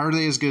Knicks? Are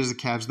they as good as the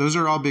Cavs? Those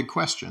are all big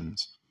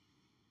questions.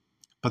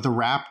 But the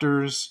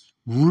Raptors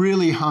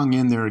really hung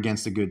in there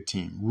against a good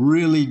team,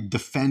 really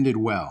defended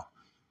well,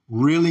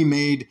 really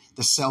made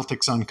the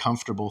Celtics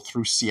uncomfortable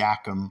through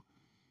Siakam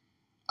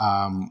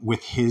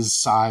with his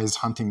size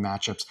hunting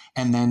matchups,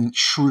 and then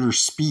Schroeder's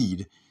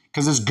speed.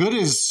 Because as good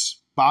as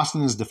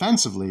Boston is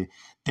defensively,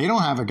 they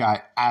don't have a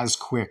guy as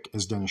quick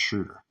as Dennis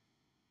Schroeder,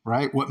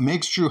 right? What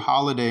makes Drew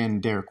Holiday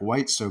and Derek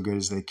White so good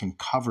is they can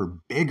cover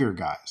bigger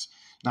guys,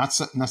 not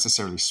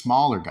necessarily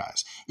smaller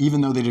guys.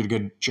 Even though they did a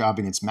good job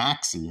against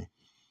Maxey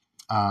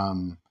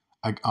on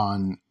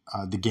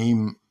the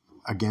game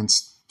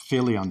against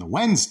Philly on the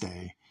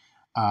Wednesday,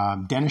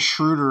 Dennis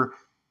Schroeder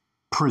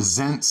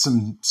presents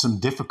some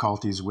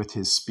difficulties with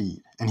his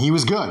speed. And he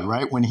was good,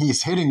 right? When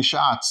he's hitting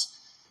shots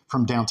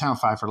from downtown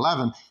 5 for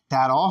 11,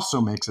 that also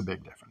makes a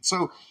big difference.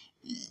 So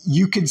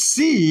you could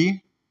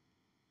see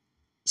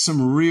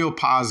some real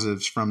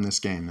positives from this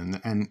game.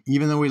 And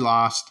even though we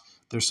lost,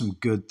 there's some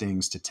good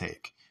things to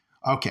take.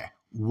 Okay,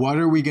 what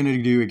are we going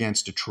to do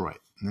against Detroit?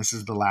 And this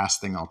is the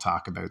last thing I'll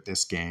talk about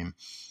this game.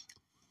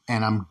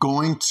 And I'm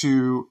going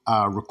to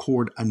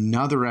record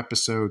another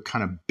episode,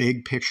 kind of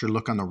big picture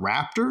look on the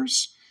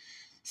Raptors,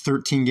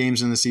 13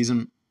 games in the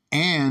season,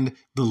 and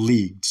the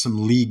league,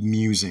 some league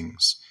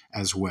musings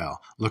as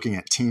well, looking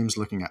at teams,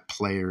 looking at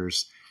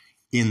players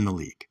in the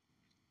league.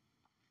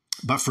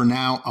 But for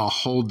now, I'll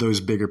hold those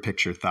bigger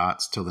picture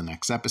thoughts till the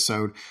next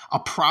episode.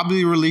 I'll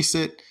probably release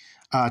it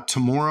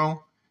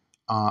tomorrow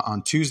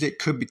on Tuesday. It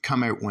could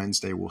come out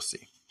Wednesday. We'll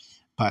see.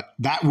 But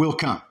that will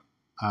come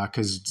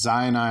because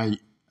Zai and I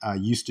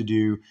used to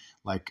do,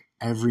 like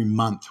every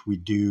month we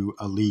do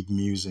a league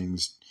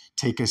musings,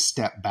 take a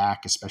step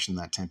back, especially in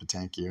that Tampa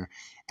Tank year,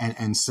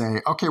 and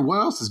say, okay, what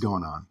else is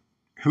going on?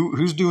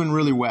 Who's doing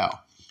really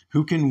well?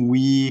 Who can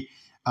we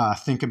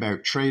think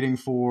about trading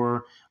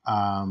for?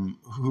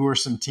 Who are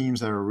some teams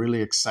that are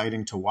really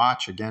exciting to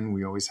watch? Again,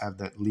 we always have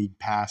that league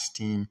pass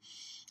team.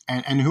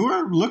 And who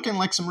are looking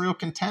like some real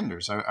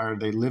contenders? Are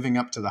they living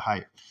up to the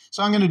hype?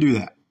 So I'm going to do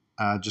that,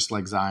 just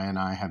like Zaya and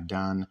I have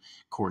done,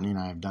 Courtney and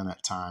I have done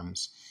at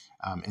times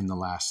in the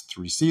last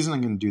 3 seasons.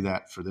 I'm going to do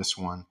that for this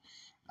one.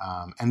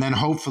 And then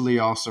hopefully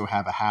also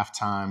have a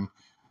halftime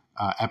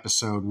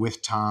episode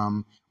with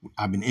Tom.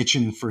 I've been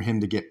itching for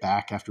him to get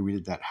back after we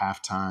did that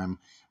halftime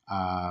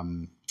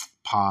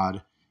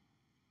pod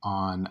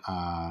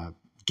on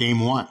game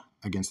 1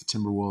 against the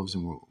Timberwolves.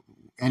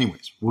 And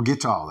we'll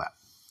get to all that.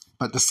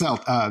 But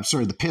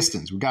the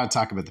Pistons. We've got to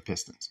talk about the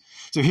Pistons.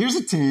 So here's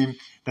a team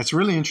that's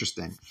really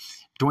interesting.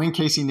 Dwayne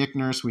Casey, Nick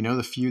Nurse, we know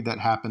the feud that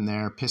happened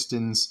there.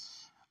 Pistons,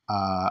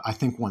 I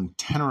think, won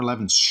 10 or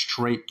 11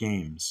 straight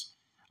games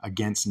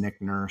against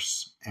Nick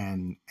Nurse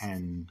and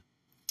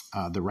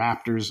the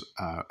Raptors.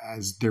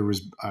 As there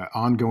was an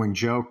ongoing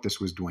joke,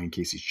 this was Dwayne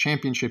Casey's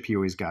championship. He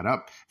always got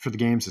up for the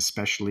games,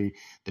 especially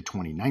the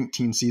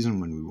 2019 season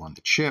when we won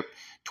the chip,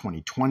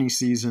 2020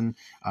 season,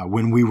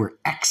 when we were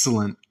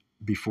excellent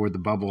before the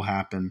bubble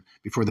happened,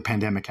 before the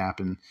pandemic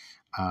happened.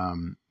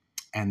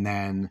 And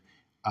then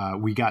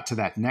we got to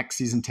that next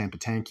season, Tampa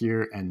Tank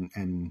year,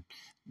 and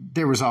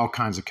there was all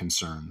kinds of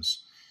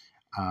concerns.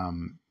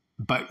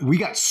 But we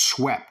got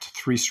swept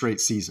 3 straight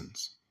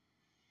seasons.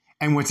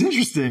 And what's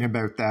interesting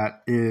about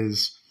that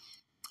is,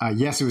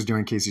 yes, it was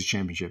during Casey's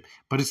championship,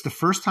 but it's the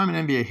first time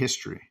in NBA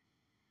history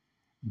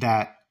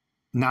that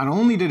not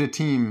only did a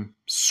team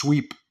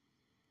sweep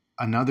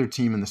another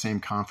team in the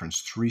same conference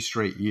 3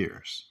 straight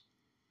years,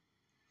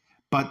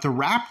 but the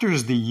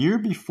Raptors the year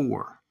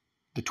before,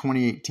 the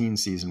 2018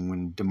 season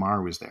when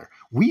DeMar was there,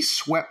 we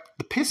swept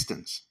the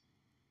Pistons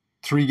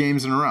 3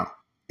 games in a row,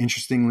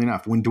 interestingly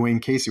enough, when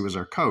Dwayne Casey was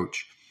our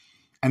coach.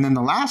 And then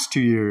the last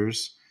 2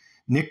 years,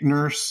 Nick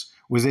Nurse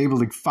was able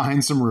to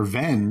find some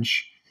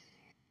revenge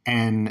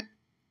and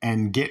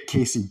get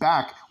Casey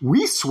back.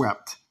 We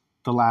swept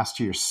the last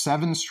year,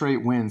 7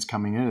 straight wins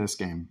coming into this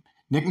game.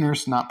 Nick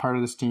Nurse not part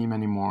of this team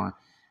anymore.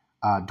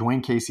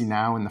 Dwayne Casey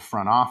now in the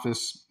front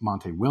office.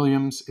 Monte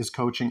Williams is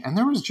coaching. And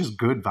there was just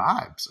good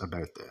vibes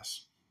about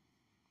this.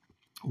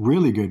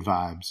 Really good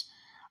vibes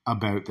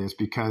about this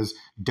because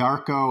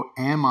Darko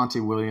and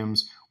Monte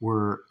Williams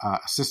were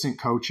assistant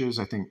coaches.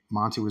 I think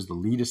Monte was the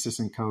lead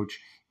assistant coach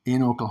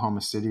in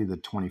Oklahoma City, the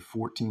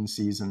 2014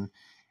 season.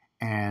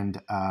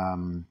 And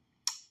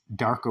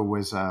Darko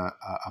was a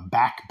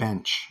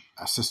backbench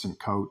assistant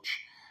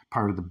coach,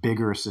 part of the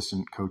bigger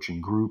assistant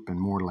coaching group, and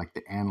more like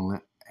the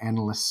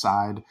analyst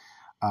side,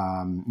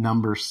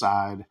 number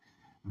side,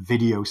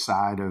 video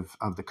side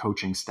of the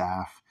coaching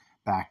staff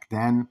back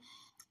then.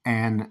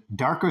 And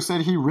Darko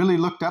said he really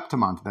looked up to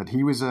Monty, that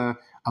he was a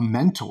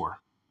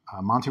mentor.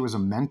 Monty was a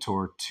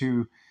mentor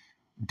to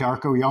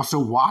Darko. He also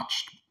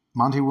watched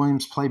Monty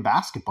Williams play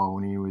basketball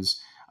when he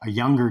was a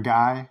younger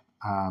guy.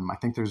 I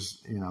think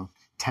there's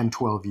 10,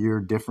 12-year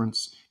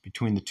difference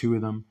between the two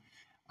of them.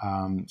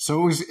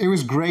 So it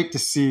was great to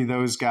see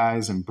those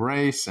guys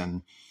embrace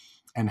and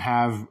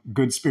have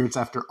good spirits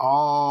after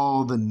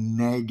all the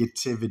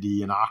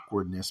negativity and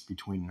awkwardness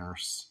between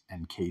Nurse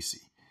and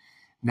Casey.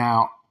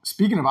 Now,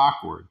 speaking of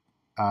awkward,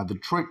 the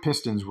Detroit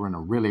Pistons were in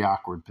a really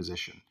awkward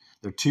position.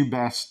 Their two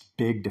best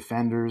big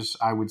defenders,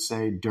 I would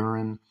say,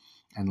 Duran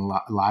and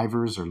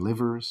Livers or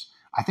Livers.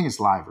 I think it's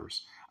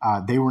Livers.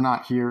 They were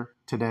not here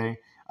today.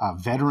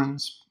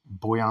 Veterans,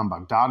 Bojan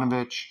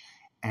Bogdanovic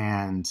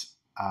and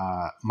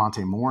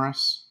Monte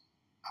Morris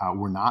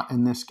were not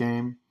in this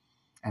game.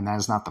 And that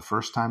is not the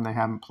first time they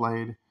haven't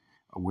played,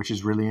 which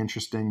is really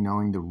interesting,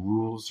 knowing the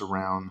rules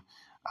around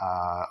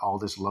all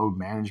this load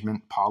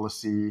management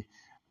policy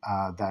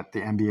that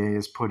the NBA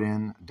has put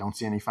in. Don't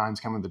see any fines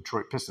coming the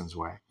Detroit Pistons'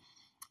 way.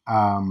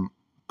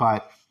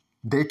 But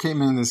they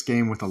came in this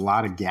game with a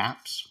lot of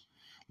gaps,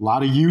 a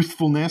lot of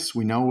youthfulness.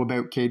 We know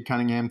about Cade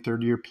Cunningham,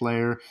 third-year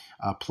player,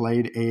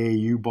 played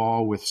AAU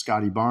ball with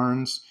Scotty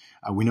Barnes.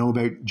 We know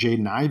about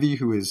Jaden Ivey,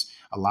 who is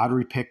a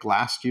lottery pick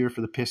last year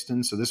for the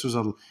Pistons. So this was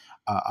a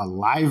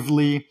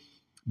lively,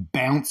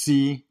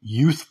 bouncy,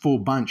 youthful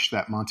bunch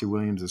that Monty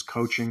Williams is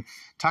coaching.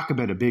 Talk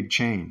about a big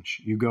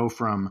change. You go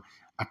from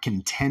a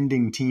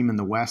contending team in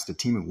the West, a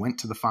team that went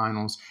to the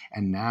finals,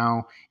 and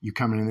now you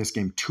come into this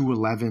game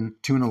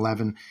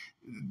 2-11.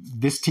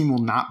 This team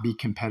will not be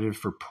competitive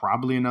for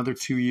probably another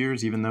 2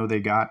 years, even though they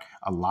got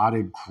a lot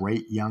of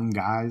great young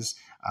guys.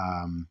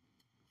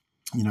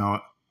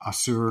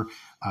 Asur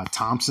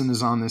Thompson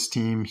is on this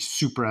team. He's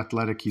super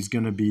athletic. He's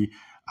going to be,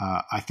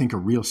 I think, a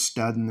real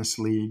stud in this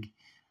league.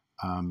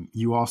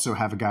 You also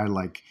have a guy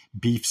like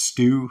Beef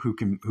Stew who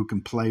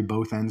can play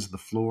both ends of the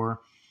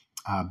floor.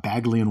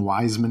 Bagley and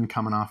Wiseman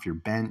coming off your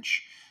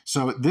bench.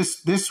 So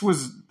this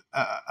was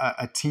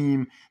a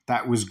team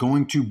that was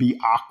going to be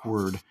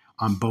awkward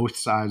on both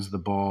sides of the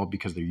ball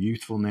because of their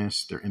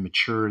youthfulness, their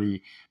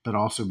immaturity, but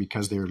also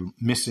because they're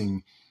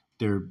missing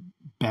their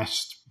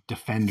best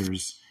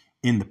defenders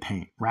in the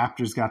paint.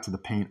 Raptors got to the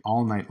paint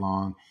all night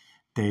long.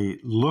 They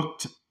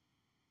looked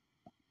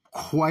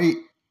quite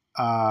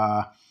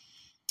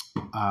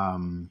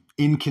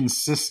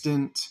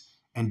inconsistent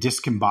and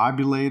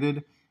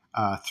discombobulated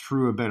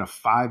through about a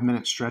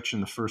 5-minute stretch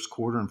in the first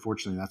quarter.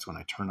 Unfortunately, that's when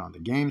I turned on the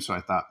game. So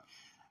I thought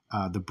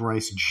the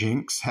Bryce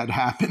jinx had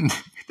happened.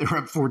 They were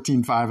up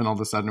 14-5 and all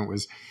of a sudden it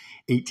was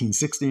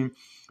 18-16.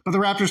 But the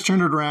Raptors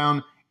turned it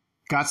around,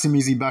 got some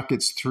easy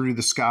buckets through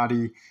the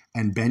Scotty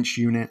and bench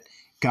unit,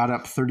 got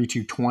up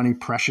 32-20.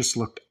 Precious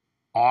looked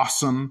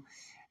awesome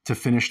to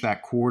finish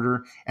that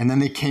quarter. And then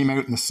they came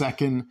out in the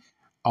second,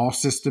 all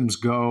systems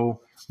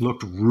go,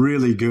 looked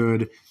really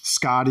good.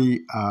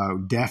 Scotty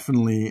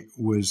definitely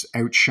was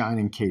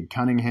outshining Cade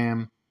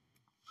Cunningham.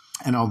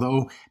 And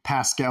although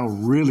Pascal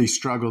really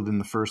struggled in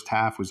the first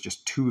half, was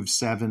just 2 of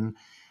 7,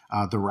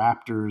 the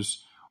Raptors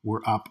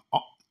were up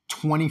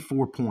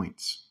 24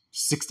 points,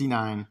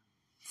 69-45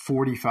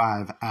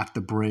 at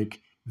the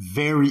break.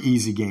 Very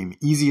easy game.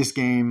 Easiest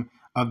game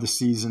of the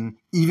season,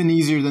 even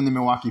easier than the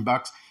Milwaukee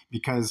Bucks,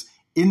 because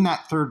in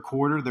that third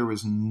quarter, there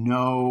was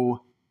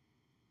no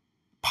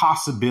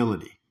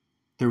possibility.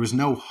 There was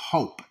no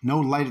hope, no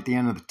light at the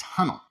end of the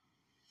tunnel.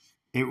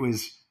 It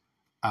was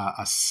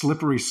a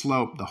slippery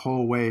slope the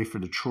whole way for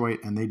Detroit,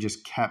 and they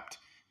just kept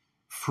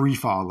free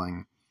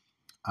falling.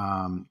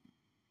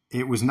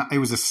 It was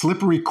a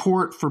slippery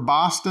court for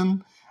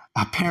Boston,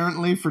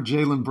 apparently for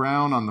Jaylen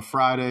Brown on the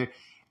Friday,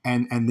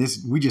 and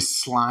this we just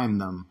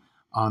slimed them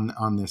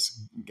on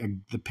this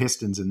the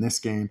Pistons in this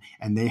game,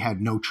 and they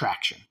had no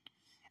traction.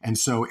 And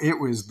so it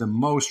was the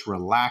most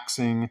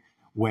relaxing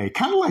way,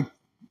 kind of like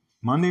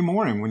Monday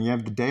morning when you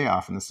have the day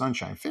off in the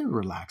sunshine. Very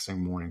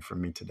relaxing morning for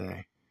me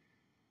today.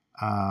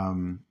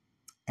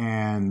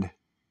 And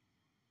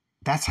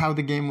that's how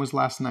the game was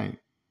last night.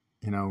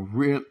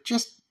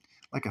 Just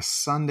like a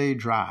Sunday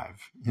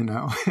drive,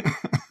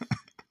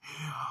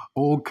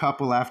 Old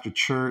couple after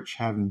church,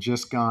 having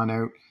just gone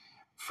out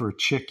for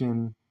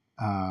chicken,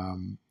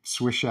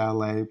 Swiss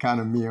chalet kind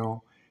of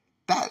meal.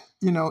 That,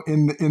 in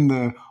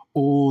the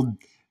old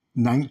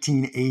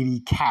 1980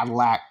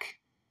 Cadillac,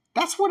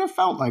 that's what it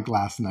felt like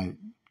last night.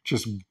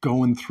 Just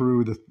going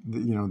through the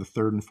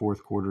third and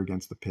fourth quarter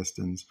against the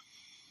Pistons.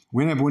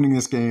 We ended up winning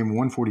this game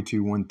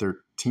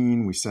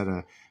 142-113. We set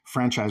a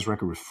franchise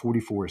record with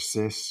 44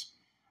 assists,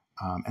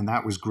 and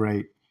that was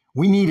great.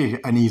 We needed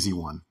an easy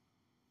one.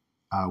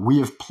 We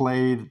have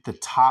played the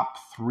top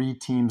 3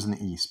 teams in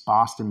the East,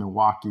 Boston,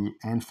 Milwaukee,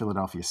 and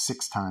Philadelphia,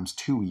 6 times,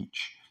 2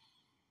 each.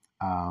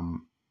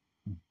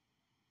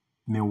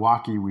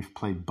 Milwaukee, we've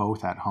played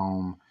both at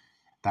home.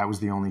 That was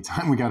the only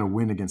time we got a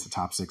win against the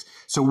top six.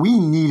 So we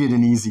needed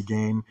an easy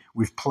game.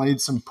 We've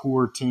played some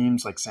poor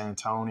teams like San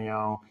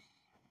Antonio,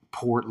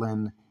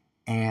 Portland,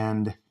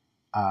 and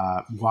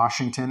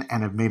Washington,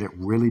 and have made it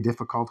really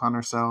difficult on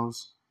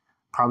ourselves.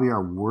 Probably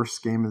our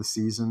worst game of the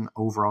season,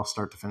 overall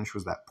start to finish,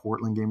 was that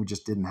Portland game. We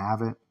just didn't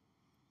have it.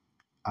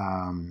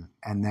 And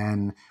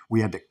then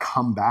we had to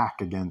come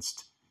back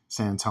against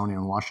San Antonio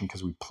and Washington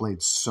because we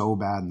played so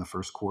bad in the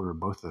first quarter of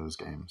both of those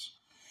games.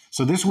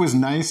 So this was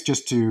nice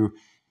just to,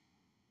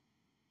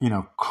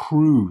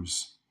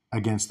 cruise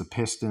against the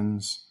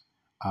Pistons.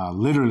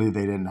 Literally,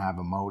 they didn't have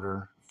a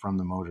motor from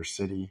the Motor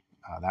City.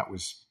 That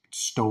was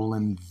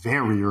stolen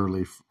very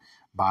early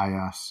by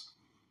us.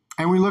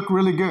 And we look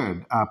really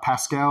good.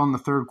 Pascal in the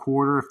third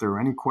quarter, if there were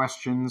any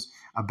questions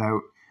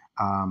about,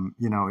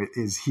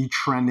 is he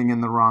trending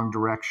in the wrong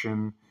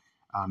direction?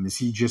 Is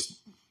he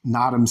just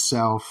not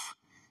himself?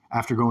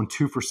 After going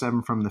 2 for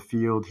 7 from the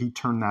field, he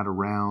turned that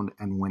around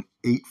and went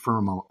 8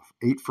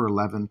 for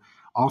 11.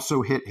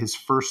 Also hit his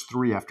first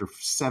three after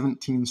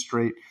 17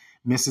 straight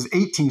misses,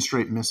 18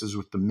 straight misses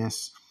with the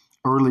miss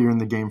earlier in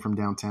the game from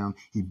downtown.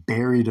 He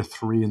buried a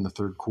three in the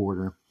third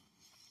quarter.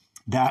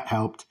 That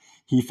helped.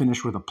 He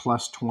finished with a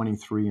plus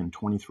 23 and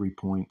 23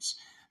 points,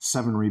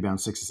 7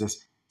 rebounds, 6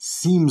 assists.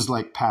 Seems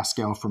like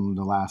Pascal from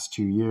the last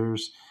 2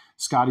 years.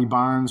 Scotty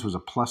Barnes was a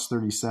plus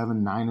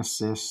 37, 9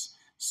 assists,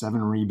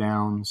 7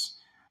 rebounds.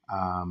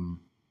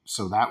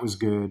 So that was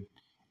good.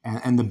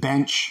 And the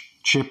bench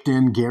chipped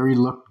in. Gary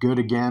looked good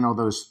again,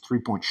 although his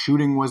three-point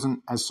shooting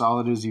wasn't as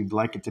solid as you'd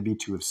like it to be,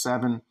 2 of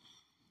 7.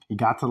 He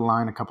got to the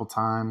line a couple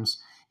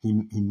times.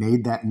 He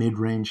made that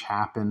mid-range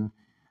happen.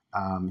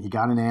 He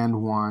got an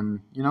and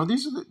one.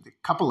 These are the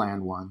couple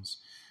and ones.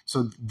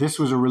 So this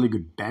was a really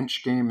good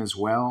bench game as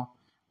well.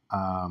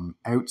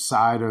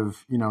 Outside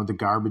of, the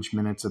garbage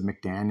minutes of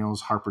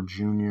McDaniels, Harper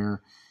Jr.,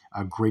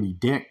 Grady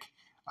Dick,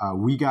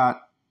 we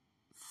got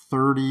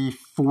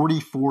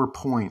 44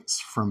 points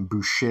from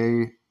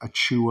Boucher,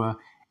 Achua,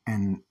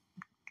 and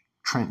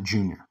Trent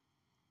Jr.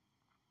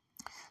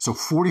 So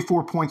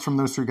 44 points from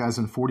those 3 guys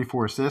and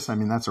 44 assists. I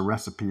mean, that's a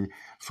recipe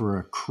for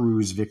a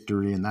cruise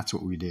victory, and that's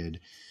what we did.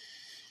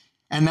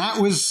 And that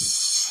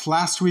was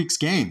last week's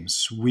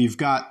games. We've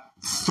got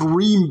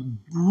 3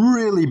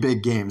 really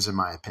big games, in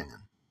my opinion.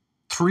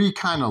 3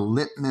 kind of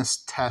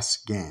litmus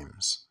test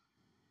games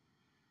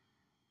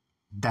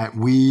that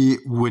we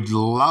would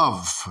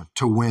love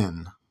to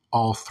win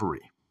all 3.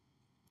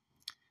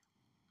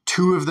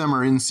 2 of them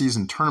are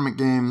in-season tournament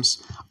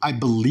games. I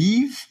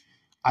believe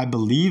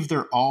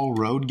they're all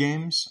road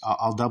games.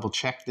 I'll double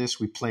check this.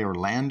 We play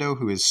Orlando,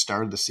 who has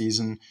started the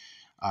season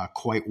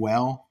quite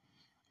well.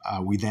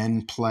 We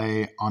then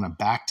play on a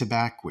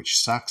back-to-back, which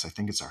sucks. I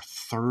think it's our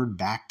 3rd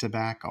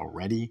back-to-back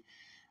already,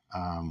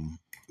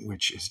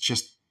 which is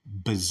just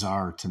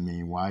bizarre to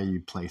me. Why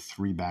you play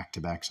 3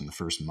 back-to-backs in the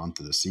first month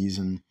of the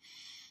season.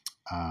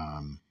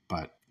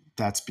 But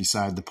that's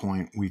beside the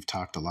point. We've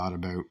talked a lot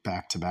about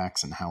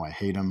back-to-backs and how I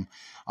hate them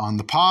on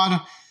the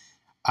pod.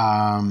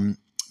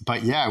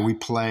 But yeah, we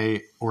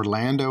play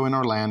Orlando in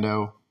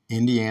Orlando,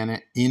 Indiana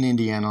in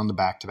Indiana on the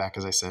back-to-back,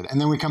 as I said. And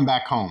then we come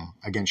back home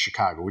against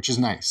Chicago, which is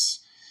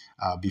nice,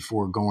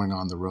 before going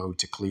on the road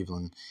to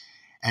Cleveland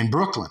and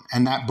Brooklyn.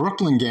 And that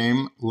Brooklyn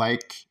game,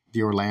 like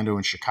the Orlando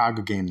and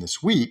Chicago game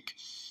this week,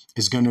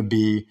 is going to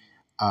be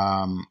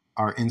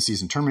our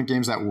in-season tournament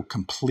games that will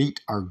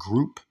complete our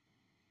group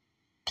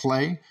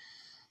play.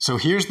 So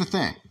here's the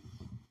thing.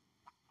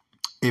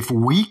 If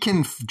we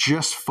can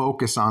just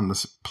focus on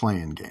the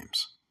play-in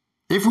games,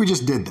 if we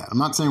just did that, I'm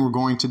not saying we're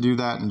going to do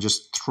that and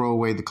just throw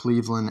away the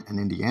Cleveland and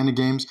Indiana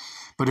games,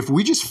 but if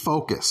we just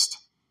focus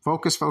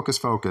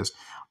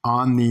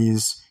on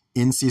these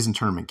in-season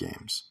tournament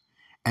games,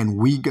 and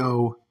we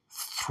go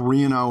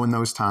 3-0 in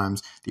those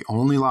times, the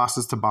only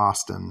losses to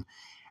Boston,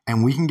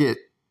 and we can get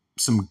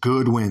some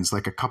good wins,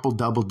 like a couple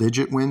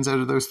double-digit wins out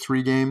of those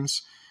 3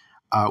 games,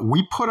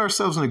 we put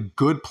ourselves in a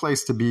good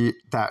place to be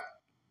that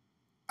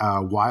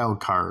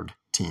wild card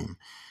team.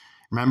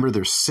 Remember,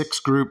 there's 6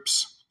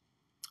 groups,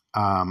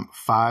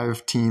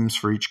 5 teams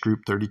for each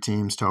group, 30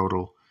 teams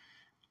total.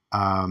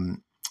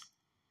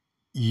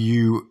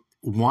 You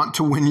want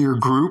to win your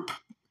group,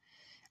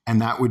 and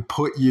that would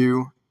put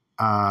you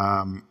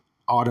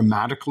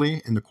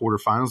automatically in the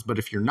quarterfinals. But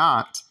if you're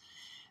not,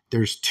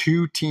 there's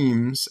 2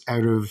 teams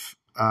out of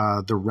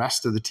the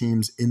rest of the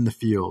teams in the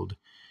field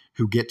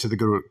who get to the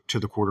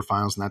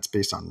quarterfinals, and that's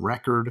based on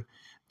record.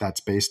 That's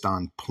based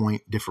on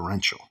point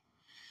differential.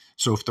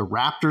 So if the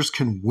Raptors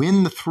can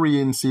win the 3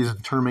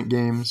 in-season tournament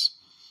games,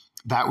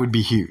 that would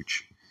be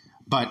huge.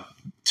 But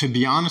to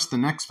be honest, the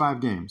next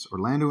 5 games,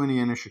 Orlando,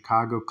 Indiana,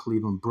 Chicago,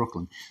 Cleveland,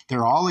 Brooklyn,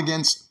 they're all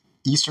against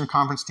Eastern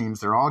Conference teams.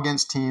 They're all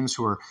against teams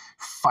who are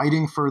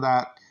fighting for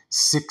that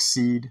 6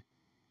 seed.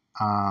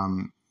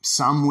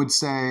 Some would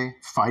say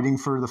fighting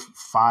for the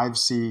 5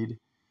 seed.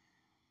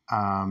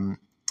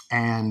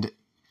 And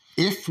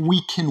if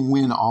we can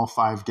win all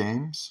 5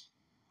 games,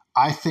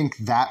 I think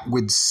that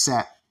would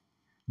set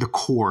the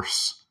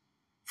course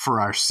for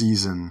our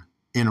season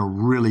in a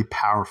really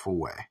powerful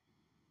way,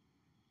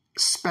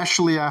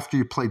 especially after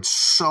you played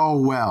so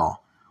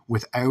well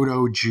without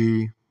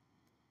OG,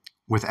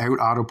 without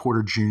Otto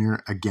Porter Jr.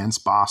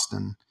 against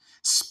Boston,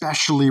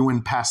 especially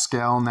when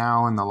Pascal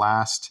now in the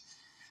last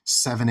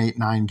 7, 8,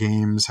 9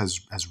 games has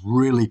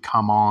really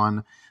come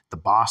on. The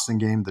Boston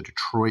game, the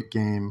Detroit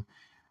game,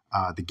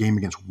 the game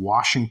against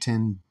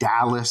Washington,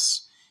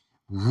 Dallas,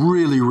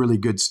 really, really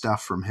good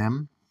stuff from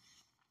him.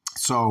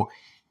 So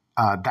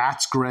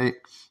that's great.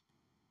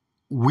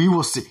 We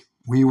will see.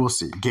 We will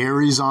see.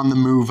 Gary's on the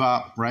move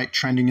up, right?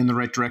 Trending in the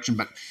right direction.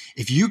 But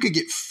if you could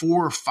get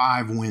 4 or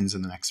 5 wins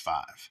in the next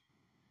 5,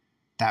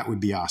 that would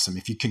be awesome.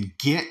 If you can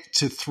get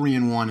to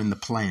 3-1 in the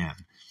plan,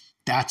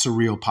 that's a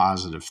real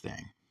positive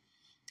thing.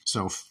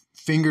 So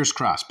fingers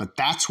crossed. But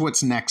that's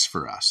what's next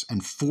for us.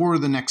 And 4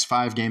 of the next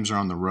 5 games are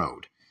on the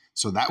road.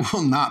 So that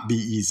will not be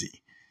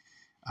easy.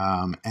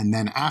 And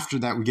then after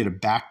that, we get a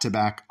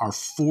back-to-back, our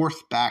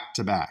 4th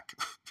back-to-back.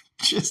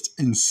 Just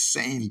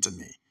insane to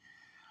me.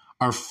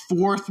 Our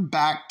 4th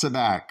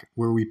back-to-back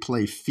where we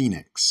play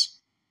Phoenix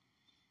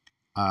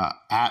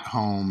at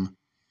home.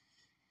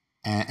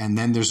 And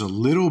then there's a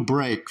little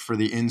break for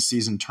the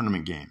in-season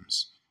tournament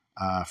games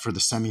for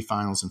the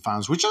semifinals and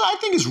finals, which I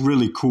think is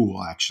really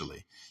cool,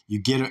 actually. You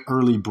get an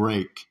early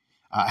break.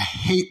 I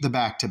hate the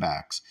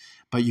back-to-backs,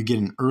 but you get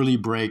an early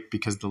break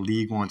because the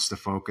league wants to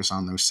focus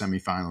on those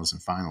semifinals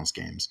and finals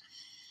games.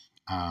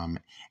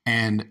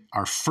 And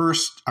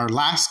our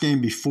last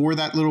game before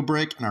that little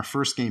break and our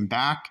first game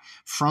back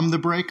from the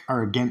break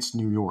are against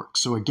New York.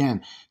 So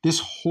again, this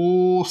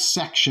whole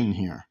section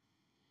here,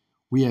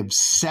 we have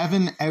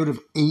 7 out of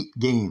 8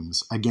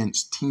 games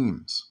against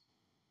teams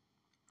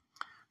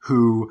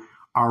who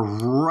are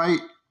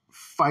right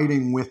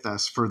fighting with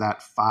us for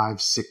that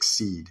 5-6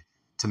 seed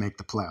to make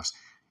the playoffs.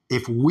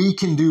 If we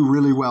can do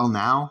really well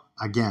now,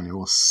 again, it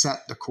will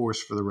set the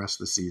course for the rest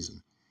of the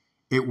season.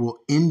 It will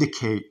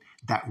indicate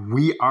that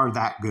we are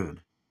that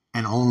good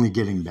and only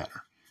getting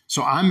better.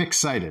 So I'm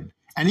excited.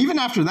 And even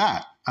after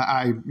that,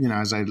 I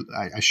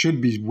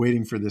should be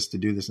waiting for this to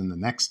do this in the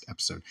next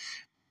episode.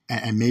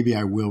 And maybe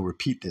I will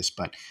repeat this,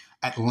 but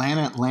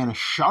Atlanta,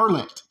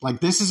 Charlotte, like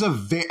this is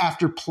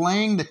after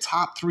playing the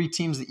top 3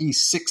 teams in the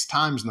East 6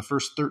 times in the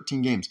first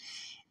 13 games,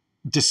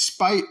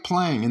 despite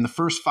playing in the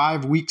first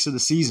 5 weeks of the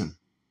season,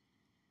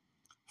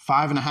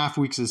 5.5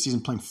 weeks of the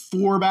season, playing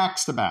 4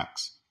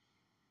 backs-to-backs.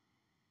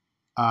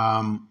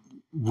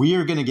 We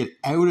are going to get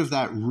out of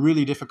that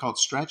really difficult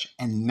stretch,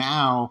 and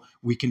now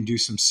we can do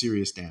some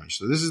serious damage.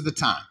 So this is the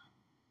time.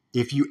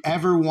 If you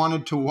ever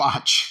wanted to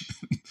watch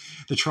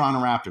the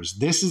Toronto Raptors,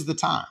 this is the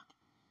time.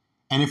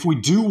 And if we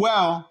do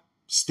well,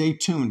 stay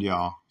tuned,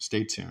 y'all.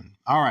 Stay tuned.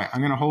 All right,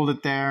 I'm going to hold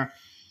it there.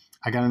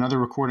 I got another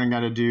recording I got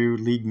to do,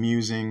 League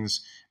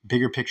Musings,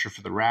 bigger picture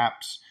for the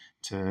Raps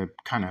to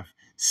kind of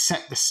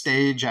set the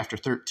stage after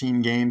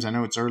 13 games. I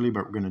know it's early,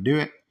 but we're going to do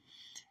it.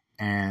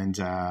 And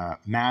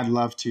mad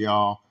love to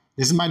y'all.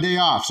 This is my day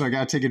off, so I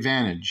got to take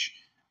advantage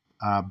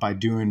by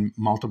doing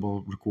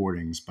multiple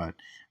recordings. But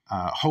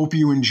hope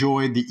you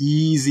enjoyed the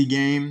easy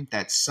game,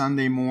 that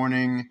Sunday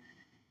morning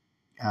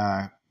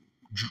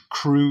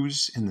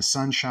cruise in the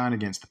sunshine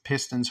against the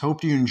Pistons.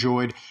 Hope you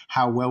enjoyed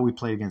how well we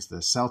played against the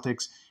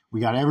Celtics.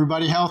 We got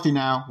everybody healthy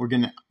now. We're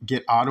going to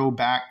get Otto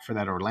back for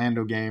that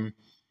Orlando game.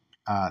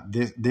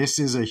 This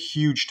is a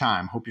huge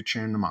time. Hope you're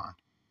cheering them on.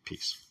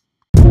 Peace.